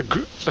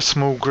a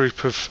small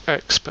group of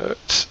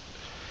experts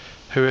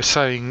who are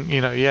saying,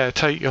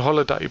 take your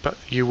holiday, but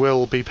you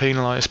will be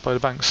penalised by the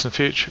banks in the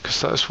future,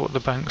 because that's what the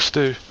banks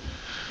do.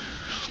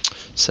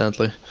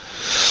 Sadly.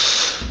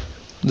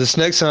 This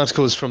next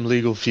article is from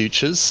Legal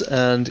Futures,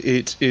 and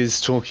it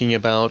is talking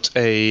about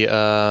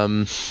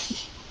a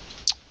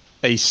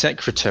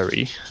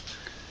secretary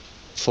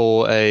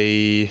for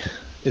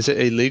is it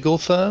a legal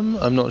firm?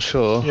 I'm not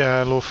sure.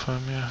 Yeah, a law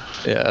firm, yeah.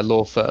 Yeah, a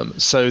law firm.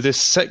 So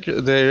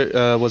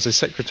there was a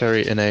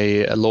secretary in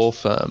a law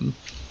firm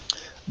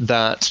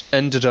that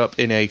ended up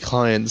in a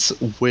client's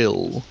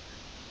will.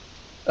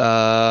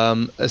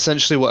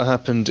 Essentially what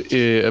happened,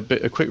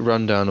 a quick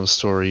rundown of the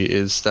story,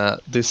 is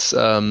that this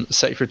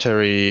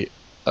secretary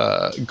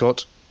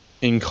got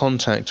in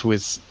contact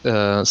with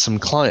some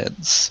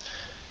clients,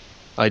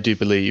 I do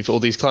believe. All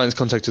these clients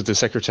contacted the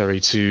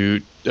secretary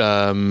to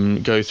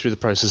go through the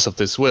process of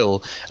this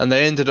will, and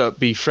they ended up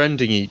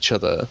befriending each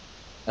other.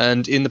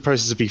 And in the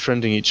process of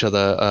befriending each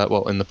other,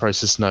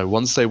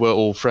 once they were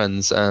all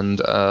friends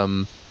and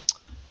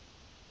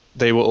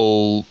they were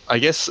all, I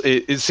guess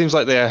it seems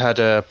like they had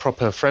a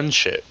proper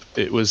friendship.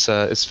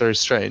 It's very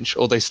strange.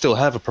 Or they still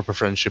have a proper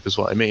friendship is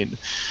what I mean.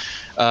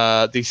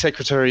 The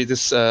secretary,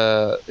 this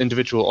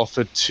individual,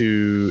 offered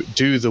to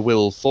do the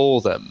will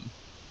for them.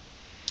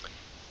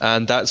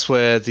 And that's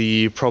where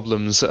the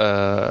problems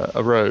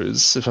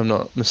arose, if I'm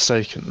not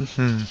mistaken.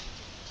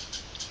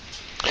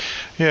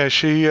 Yeah,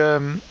 she,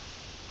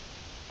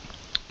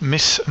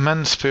 Miss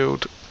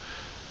Mansfield,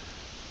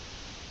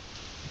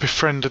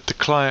 befriended the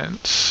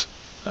clients,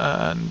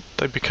 and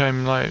they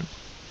became like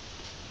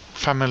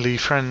family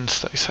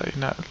friends, they say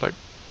now. Like,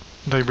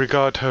 they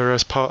regard her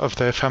as part of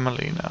their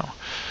family now.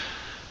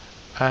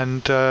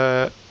 And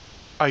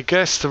I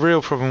guess the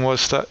real problem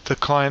was that the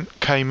client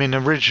came in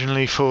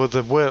originally for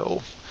the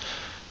will,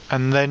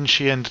 and then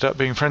she ended up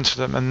being friends with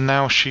them, and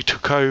now she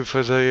took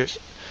over the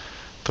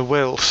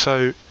will.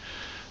 So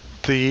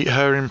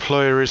her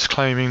employer is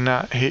claiming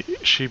that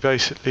she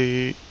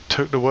basically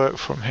took the work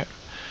from him.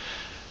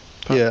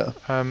 But, yeah.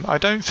 I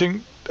don't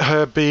think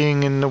her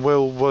being in the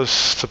will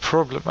was the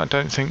problem. I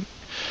don't think,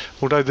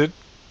 although the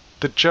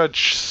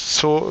judge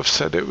sort of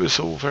said it was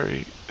all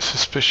very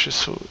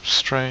suspicious or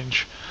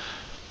strange.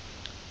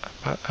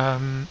 But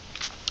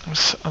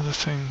what's other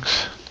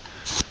things?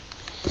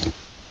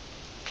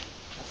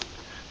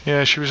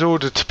 Yeah, she was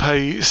ordered to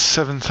pay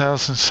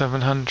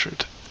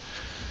 7,700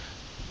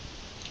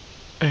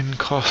 in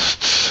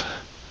costs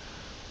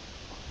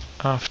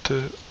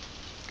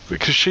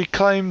because she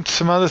claimed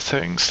some other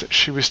things, that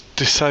she was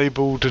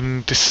disabled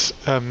and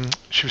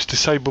she was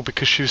disabled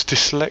because she was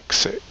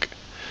dyslexic.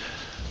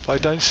 But I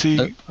don't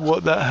see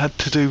what that had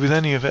to do with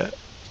any of it.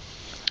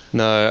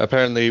 No,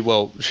 apparently,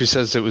 she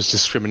says it was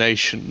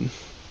discrimination.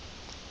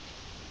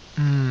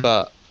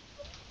 But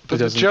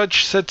the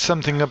judge said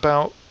something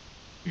about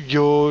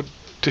your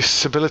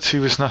disability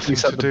was nothing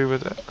to do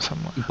with it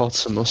somewhere.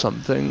 Bottom or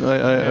something.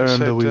 I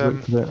remember we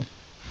looked at it.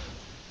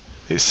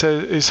 It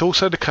says it's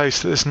also the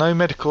case that there's no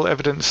medical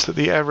evidence that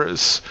the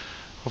errors,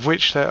 of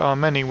which there are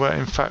many, were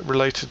in fact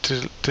related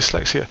to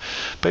dyslexia.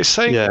 But it's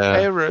saying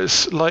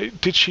errors,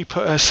 like, did she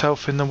put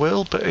herself in the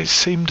will? But it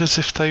seemed as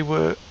if they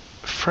were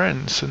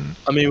friends. And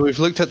I mean, we've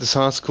looked at this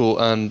article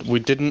and we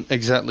didn't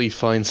exactly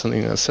find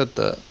something that said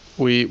that.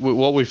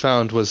 What we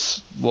found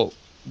was what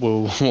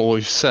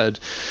we've said.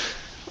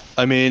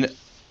 I mean,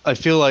 I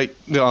feel like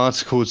the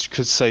article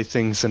could say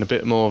things in a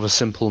bit more of a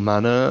simple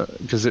manner,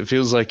 because it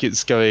feels like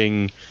it's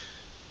going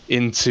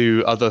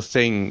into other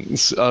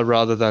things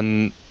rather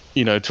than,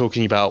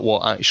 talking about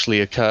what actually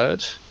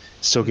occurred.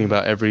 It's talking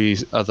about every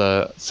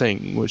other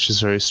thing, which is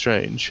very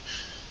strange.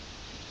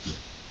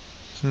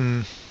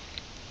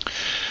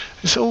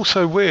 It's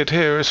also weird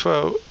here as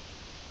well.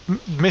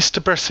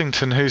 Mr.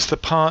 Bressington, who's the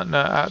partner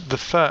at the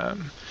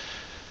firm,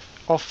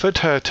 offered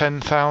her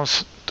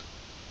 10,000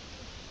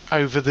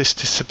 over this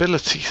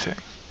disability thing,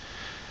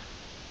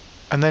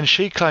 and then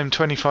she claimed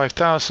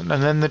 25,000,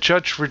 and then the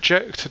judge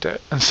rejected it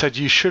and said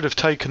you should have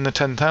taken the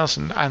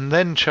 10,000, and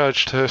then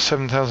charged her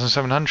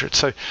 7,700.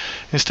 So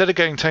instead of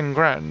getting 10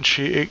 grand,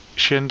 she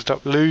ended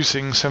up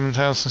losing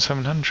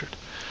 7,700.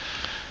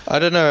 I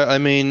don't know. I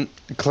mean,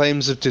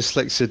 claims of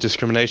dyslexia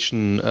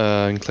discrimination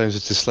and claims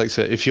of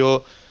dyslexia.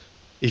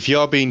 If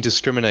you're being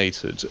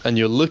discriminated and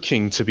you're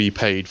looking to be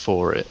paid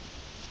for it,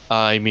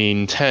 I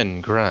mean,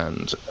 10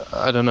 grand.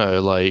 I don't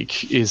know.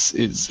 Like,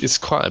 is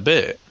quite a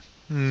bit.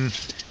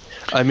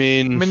 I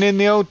mean, in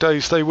the old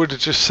days, they would have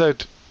just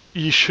said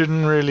you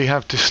shouldn't really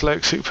have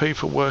dyslexic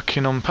people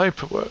working on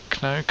paperwork,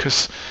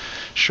 because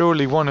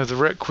surely one of the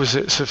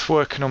requisites of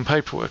working on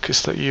paperwork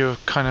is that you're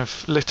kind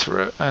of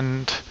literate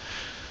and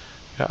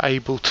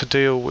able to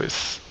deal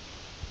with,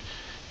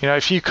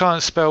 if you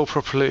can't spell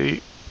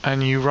properly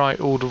and you write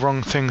all the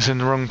wrong things in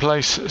the wrong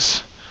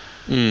places,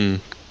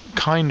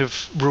 kind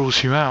of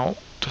rules you out,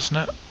 doesn't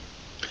it?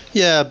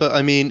 Yeah, but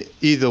I mean,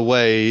 either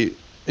way,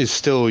 is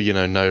still,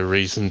 no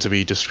reason to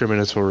be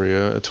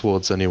discriminatory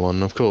towards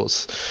anyone, of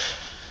course.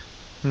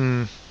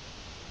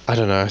 I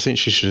don't know. I think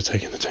she should have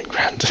taken the 10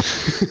 grand.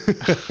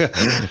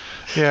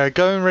 Yeah,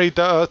 go and read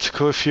that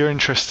article if you're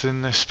interested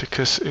in this,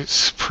 because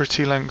it's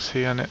pretty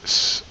lengthy and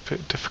it's a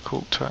bit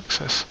difficult to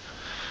access.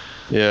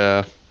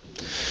 Yeah.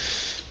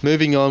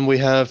 Moving on, we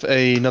have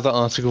another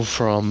article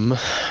from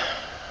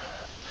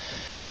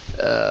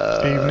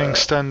Evening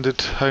Standard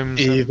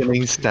Homes.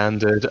 Evening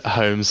Standard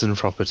Homes and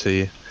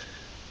Property.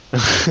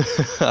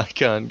 I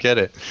can't get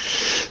it.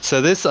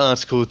 So this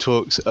article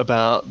talks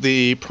about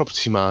the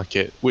property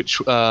market, which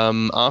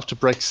after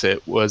Brexit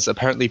was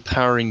apparently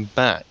powering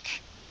back.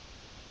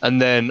 And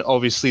then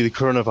obviously the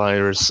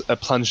coronavirus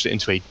plunged it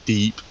into a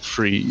deep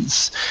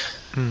freeze.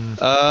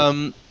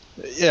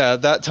 Yeah,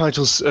 that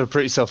title's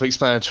pretty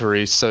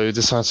self-explanatory. So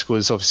this article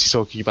is obviously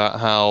talking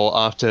about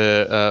how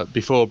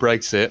before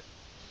Brexit,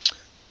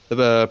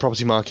 the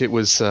property market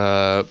was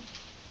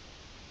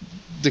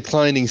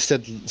declining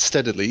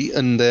steadily,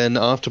 and then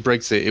after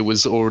Brexit it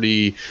was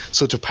already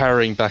sort of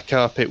powering back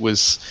up. It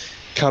was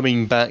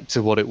coming back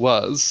to what it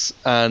was,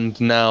 and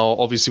now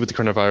obviously with the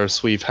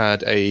coronavirus we've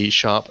had a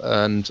sharp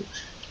and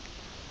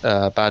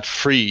bad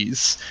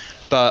freeze.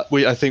 But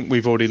I think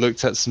we've already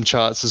looked at some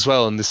charts as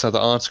well in this other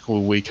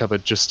article we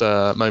covered just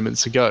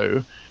moments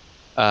ago,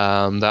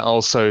 that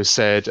also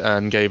said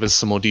and gave us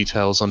some more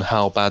details on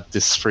how bad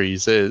this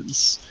freeze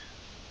is.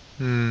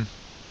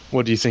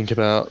 What do you think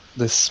about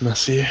this,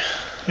 Matthew?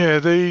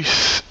 Yeah,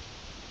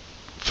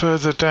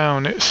 further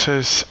down it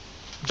says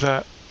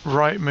that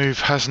Rightmove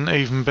hasn't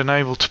even been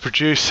able to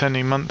produce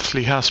any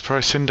monthly house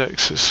price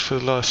indexes for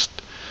the last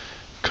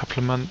couple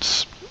of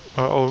months,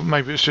 or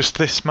maybe it's just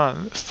this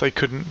month. They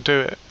couldn't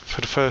do it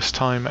for the first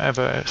time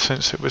ever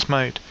since it was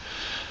made,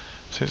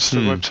 since the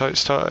website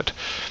started.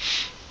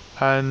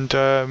 And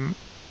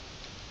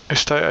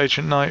estate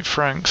agent Knight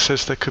Frank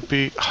says there could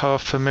be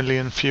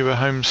 500,000 fewer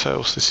home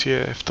sales this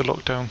year if the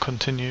lockdown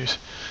continues.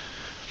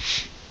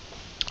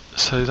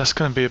 So that's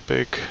going to be a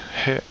big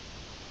hit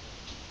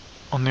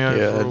on the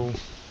overall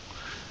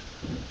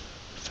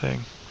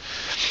thing.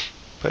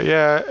 But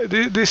yeah,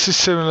 this is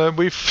similar.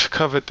 We've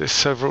covered this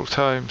several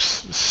times.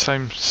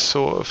 Same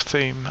sort of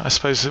theme. I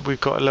suppose that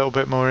we've got a little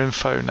bit more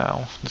info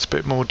now. There's a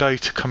bit more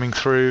data coming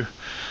through,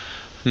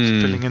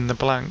 filling in the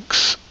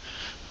blanks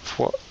of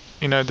what,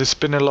 there's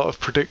been a lot of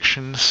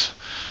predictions.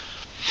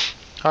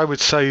 I would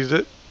say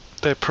that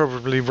they're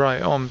probably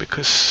right on,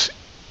 because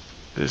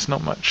there's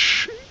not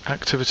much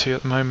activity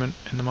at the moment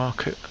in the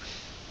market.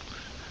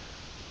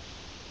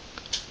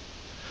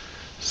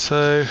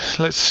 So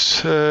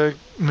let's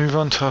move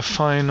on to our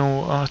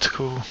final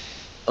article.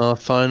 Our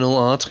final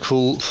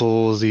article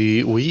for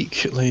the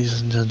week,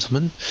 ladies and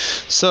gentlemen.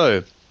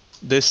 So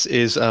this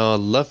is our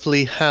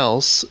lovely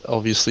house,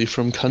 obviously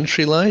from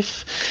Country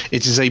Life.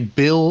 It is a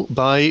bill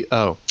by...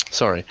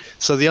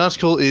 So the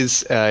article is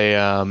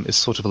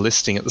sort of a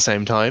listing at the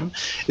same time.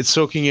 It's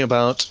talking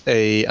about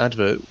a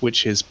advert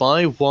which is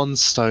buy one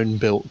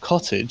stone-built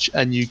cottage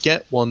and you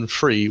get one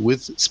free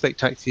with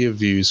spectacular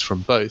views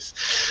from both.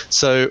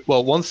 So,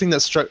 one thing that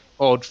struck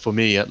odd for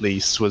me at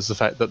least was the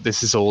fact that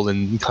this is all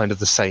in kind of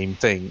the same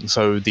thing.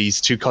 So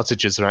these two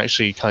cottages are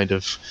actually kind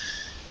of...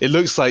 It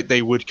looks like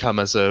they would come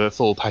as a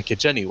full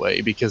package anyway,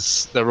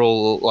 because they're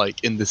all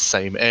like in the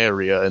same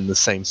area, in the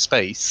same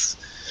space.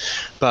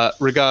 But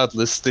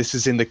regardless, this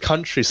is in the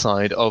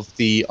countryside of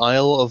the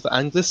Isle of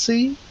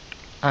Anglesey.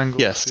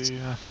 Anglesey,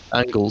 yeah.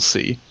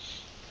 Anglesey.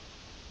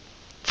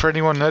 For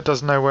anyone that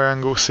doesn't know where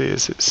Anglesey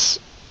is, it's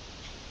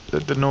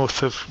at the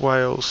north of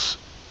Wales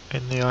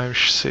in the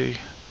Irish Sea,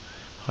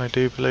 I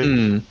do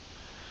believe.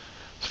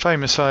 It's a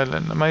famous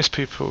island that most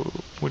people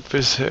would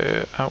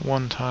visit at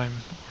one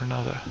time or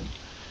another.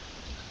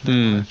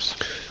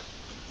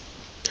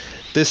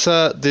 This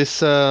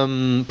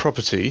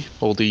property,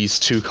 or these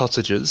two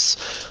cottages,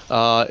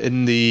 are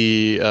in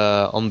the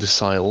on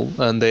this isle,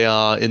 and they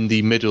are in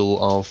the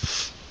middle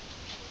of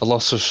a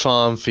lot of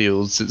farm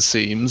fields. It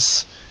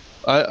seems,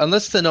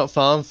 unless they're not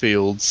farm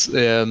fields,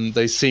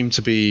 they seem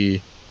to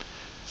be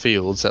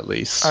fields at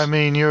least. I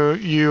mean,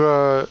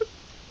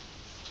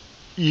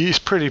 it's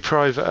pretty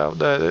private out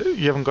there.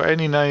 You haven't got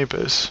any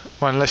neighbours,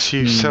 unless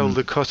you sell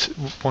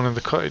one of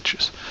the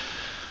cottages.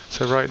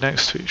 So right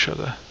next to each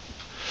other.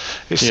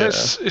 It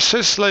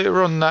says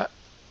later on that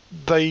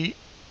they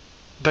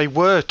they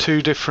were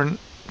two different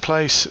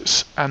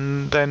places,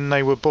 and then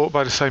they were bought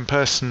by the same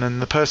person,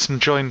 and the person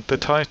joined the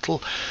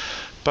title.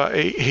 But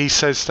he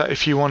says that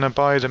if you want to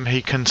buy them,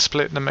 he can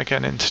split them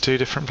again into two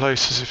different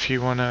places if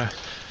you want to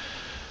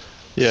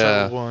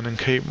sell one and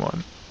keep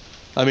one.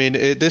 I mean,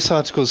 this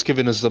article's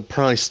given us the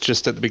price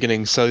just at the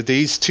beginning. So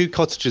these two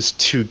cottages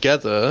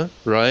together,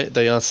 right,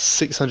 they are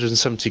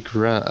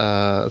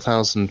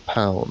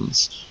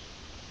 £670,000.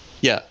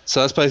 Yeah, so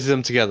that's both of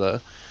them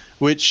together,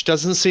 which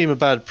doesn't seem a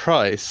bad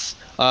price.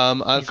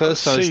 At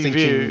first I was thinking...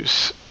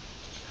 views.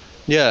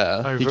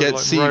 Yeah, over, you get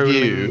like, sea rolling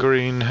view.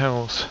 green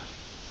hills.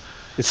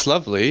 It's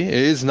lovely. It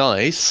is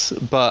nice,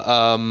 but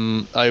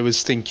I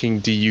was thinking,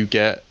 do you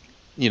get?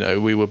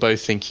 We were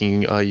both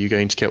thinking, are you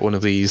going to get one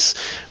of these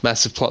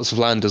massive plots of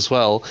land as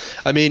well?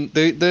 I mean,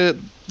 the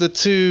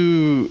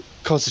two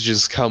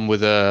cottages come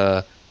with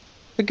a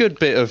good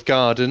bit of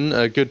garden,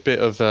 a good bit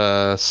of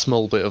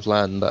small bit of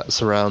land that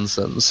surrounds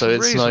them, so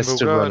it's nice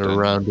to run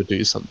around and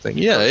do something.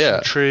 Yeah.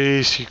 Some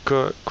trees, you've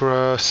got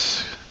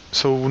grass.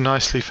 It's all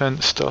nicely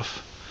fenced off.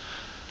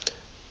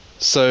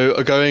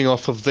 So going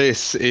off of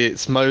this,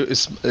 it's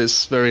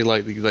very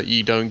likely that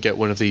you don't get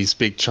one of these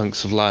big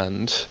chunks of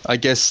land. I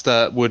guess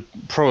that would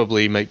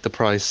probably make the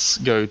price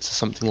go to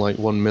something like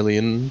 1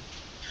 million,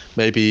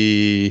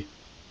 maybe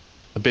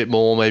a bit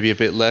more, maybe a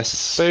bit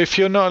less. But if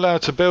you're not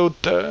allowed to build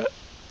there,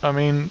 I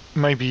mean,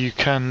 maybe you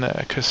can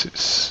there because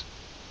it's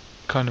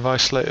kind of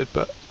isolated.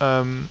 But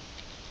the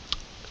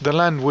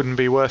land wouldn't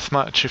be worth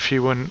much if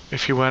you weren't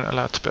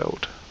allowed to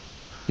build.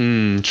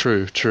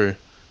 True.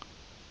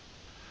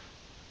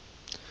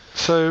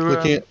 So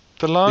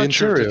the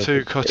larger of the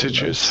two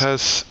cottages nice.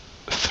 has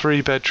 3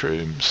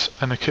 bedrooms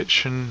and a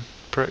kitchen,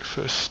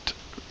 breakfast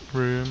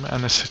room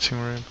and a sitting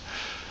room.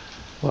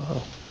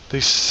 Wow. The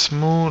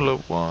smaller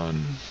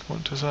one,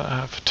 what does that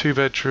have? 2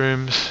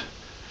 bedrooms,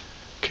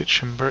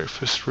 kitchen,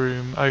 breakfast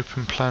room,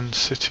 open plan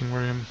sitting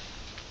room,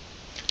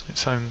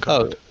 its own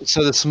garden. Oh,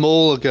 so the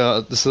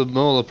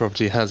smaller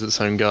property has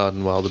its own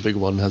garden, while the big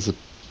one has a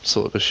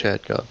sort of a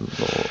shared garden,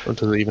 or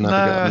does it even have a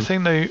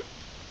garden? No, I think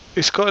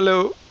it's got a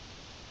little.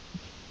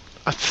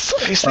 Is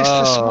this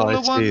the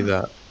smaller one? I see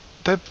that.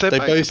 They're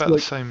both about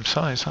the same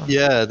size, aren't they?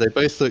 Yeah, they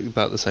both look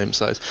about the same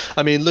size.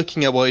 I mean,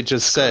 looking at what it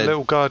just said... Got a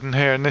little garden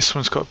here, and this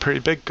one's got a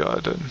pretty big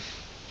garden.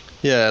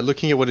 Yeah,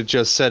 looking at what it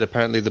just said,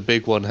 apparently the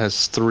big one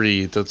has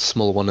 3, the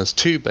smaller one has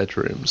 2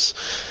 bedrooms.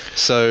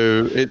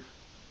 So they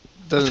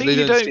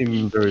don't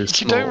seem very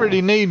small. You don't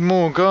really need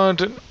more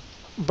garden,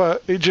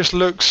 but it just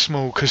looks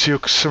small because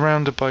you're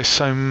surrounded by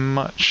so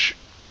much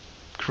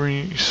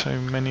green, so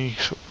many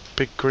sort of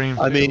big green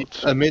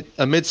fields. I mean,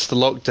 amidst the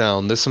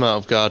lockdown, this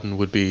amount of garden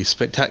would be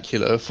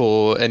spectacular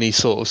for any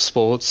sort of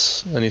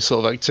sports, any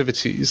sort of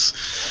activities.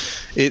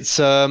 It's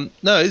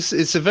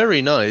it's a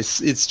very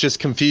nice. It's just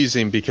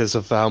confusing because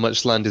of how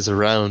much land is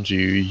around you.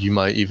 You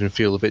might even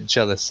feel a bit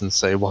jealous and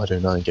say, "Why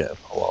don't I get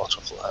a lot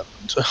of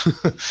land?"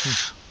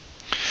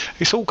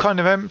 It's all kind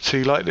of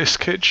empty. Like this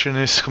kitchen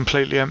is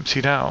completely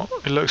emptied out.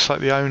 It looks like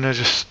the owner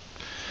just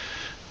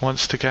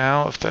wants to get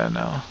out of there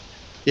now.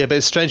 Yeah, but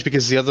it's strange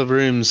because the other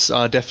rooms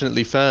are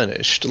definitely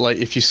furnished. Like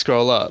if you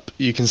scroll up,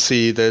 you can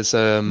see there's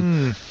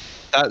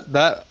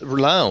that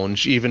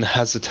lounge even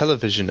has a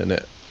television in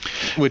it,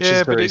 which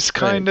is very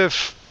strange.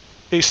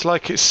 It's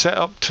like it's set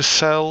up to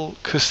sell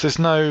because there's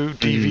no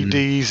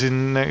DVDs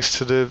in next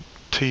to the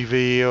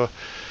TV, or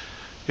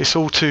it's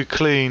all too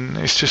clean.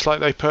 It's just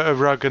like they put a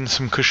rug and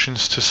some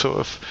cushions to sort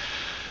of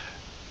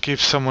give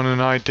someone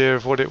an idea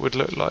of what it would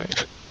look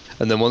like.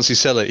 And then once you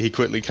sell it, he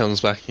quickly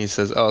comes back and he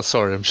says, "Oh,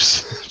 sorry, I'm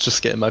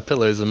just getting my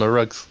pillows and my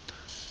rugs."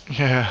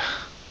 Yeah,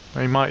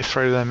 he might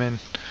throw them in.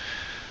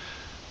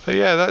 But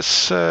yeah,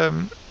 that's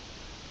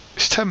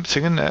it's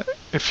tempting, isn't it?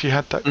 If you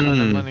had that kind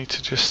of money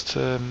to just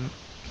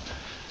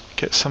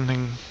get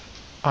something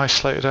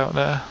isolated out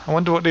there. I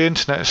wonder what the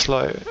internet is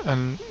like,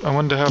 and I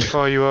wonder how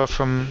far you are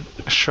from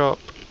a shop.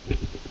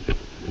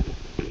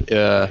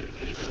 Yeah,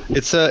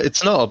 it's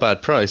not a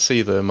bad price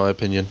either, in my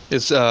opinion.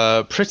 It's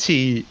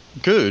pretty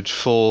good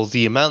for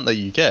the amount that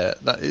you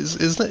get. That is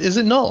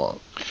it not?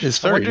 It's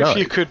very nice. If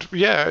you could,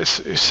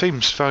 it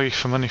seems value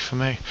for money for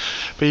me.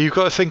 But you've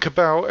got to think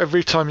about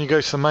every time you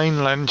go to the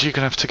mainland, you're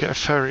gonna have to get a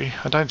ferry.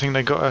 I don't think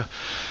they got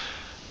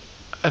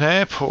an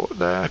airport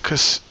there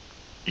because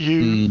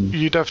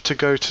you'd have to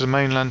go to the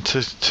mainland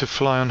to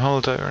fly on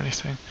holiday or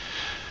anything.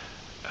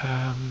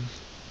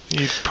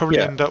 You'd probably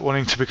end up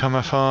wanting to become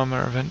a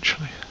farmer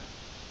eventually.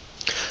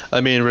 I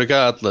mean,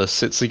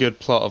 regardless, it's a good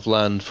plot of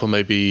land for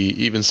maybe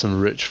even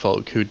some rich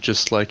folk who'd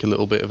just like a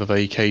little bit of a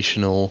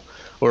vacation or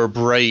a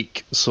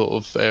break sort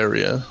of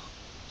area.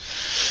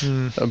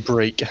 A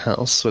break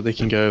house where they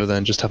can go over there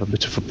and just have a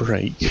bit of a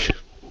break.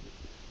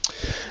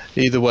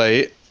 Either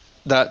way,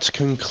 that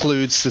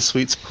concludes this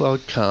week's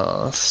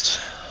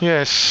podcast.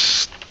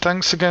 Yes,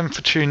 thanks again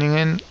for tuning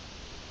in.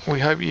 We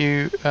hope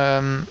you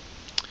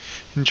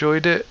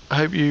enjoyed it. I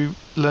hope you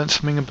learned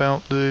something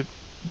about the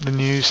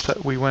news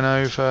that we went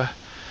over.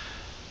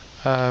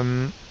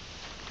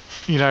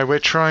 We're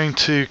trying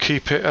to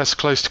keep it as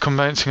close to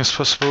conveyancing as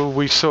possible.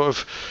 We sort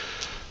of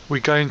we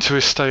go into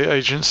estate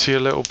agency a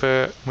little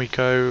bit, we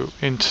go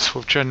into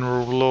sort of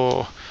general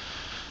law,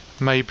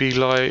 maybe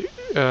like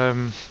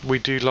we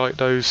do like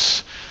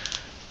those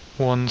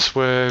ones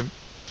where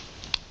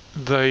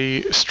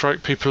they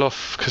strike people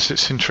off because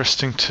it's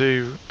interesting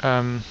to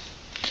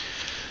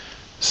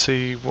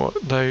see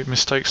what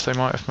mistakes they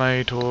might have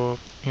made, or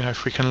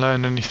if we can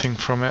learn anything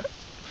from it.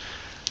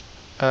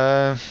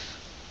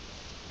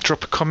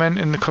 Drop a comment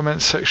in the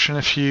comments section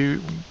if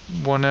you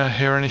want to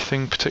hear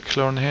anything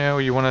particular on here,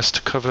 or you want us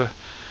to cover.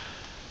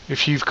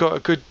 If you've got a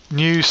good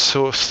news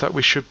source that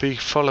we should be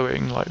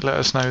following, let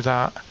us know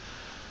that.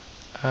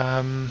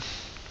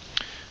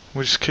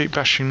 We'll just keep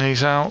bashing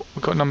these out.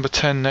 We've got number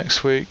 10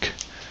 next week.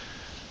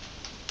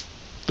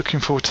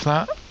 Looking forward to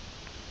that.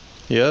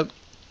 Yep,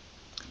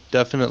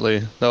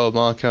 definitely. That will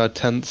mark our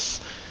 10th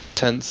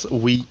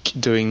week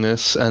doing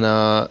this, and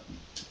our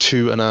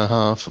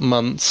 2.5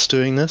 months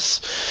doing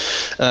this.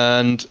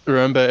 And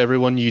remember,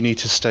 everyone, you need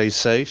to stay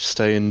safe,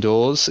 stay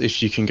indoors.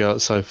 If you can go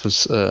outside for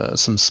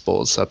some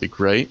sports, that'd be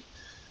great.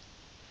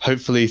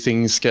 Hopefully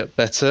things get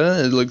better.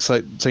 It looks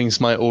like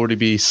things might already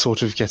be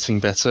sort of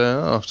getting better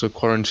after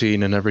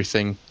quarantine and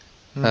everything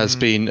has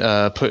been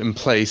put in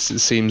place. It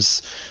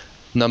seems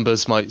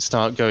numbers might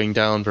start going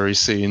down very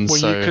soon. Well,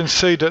 you can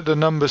see that the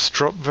numbers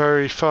drop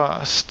very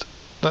fast.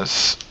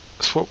 That's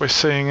what we're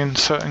seeing in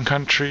certain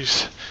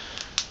countries.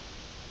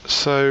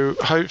 So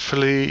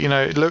hopefully,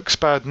 it looks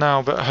bad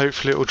now, but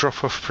hopefully it will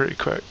drop off pretty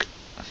quick.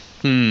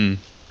 So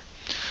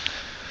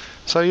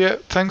yeah,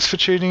 thanks for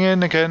tuning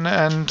in again,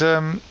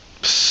 and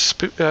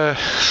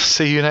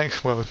see you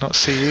next. Well, not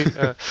see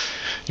you.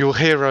 You'll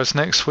hear us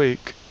next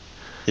week.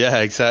 Yeah,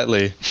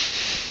 exactly.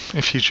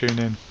 If you tune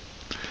in.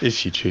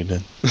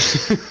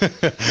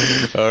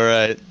 All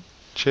right.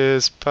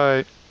 Cheers.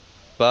 Bye.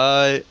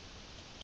 Bye.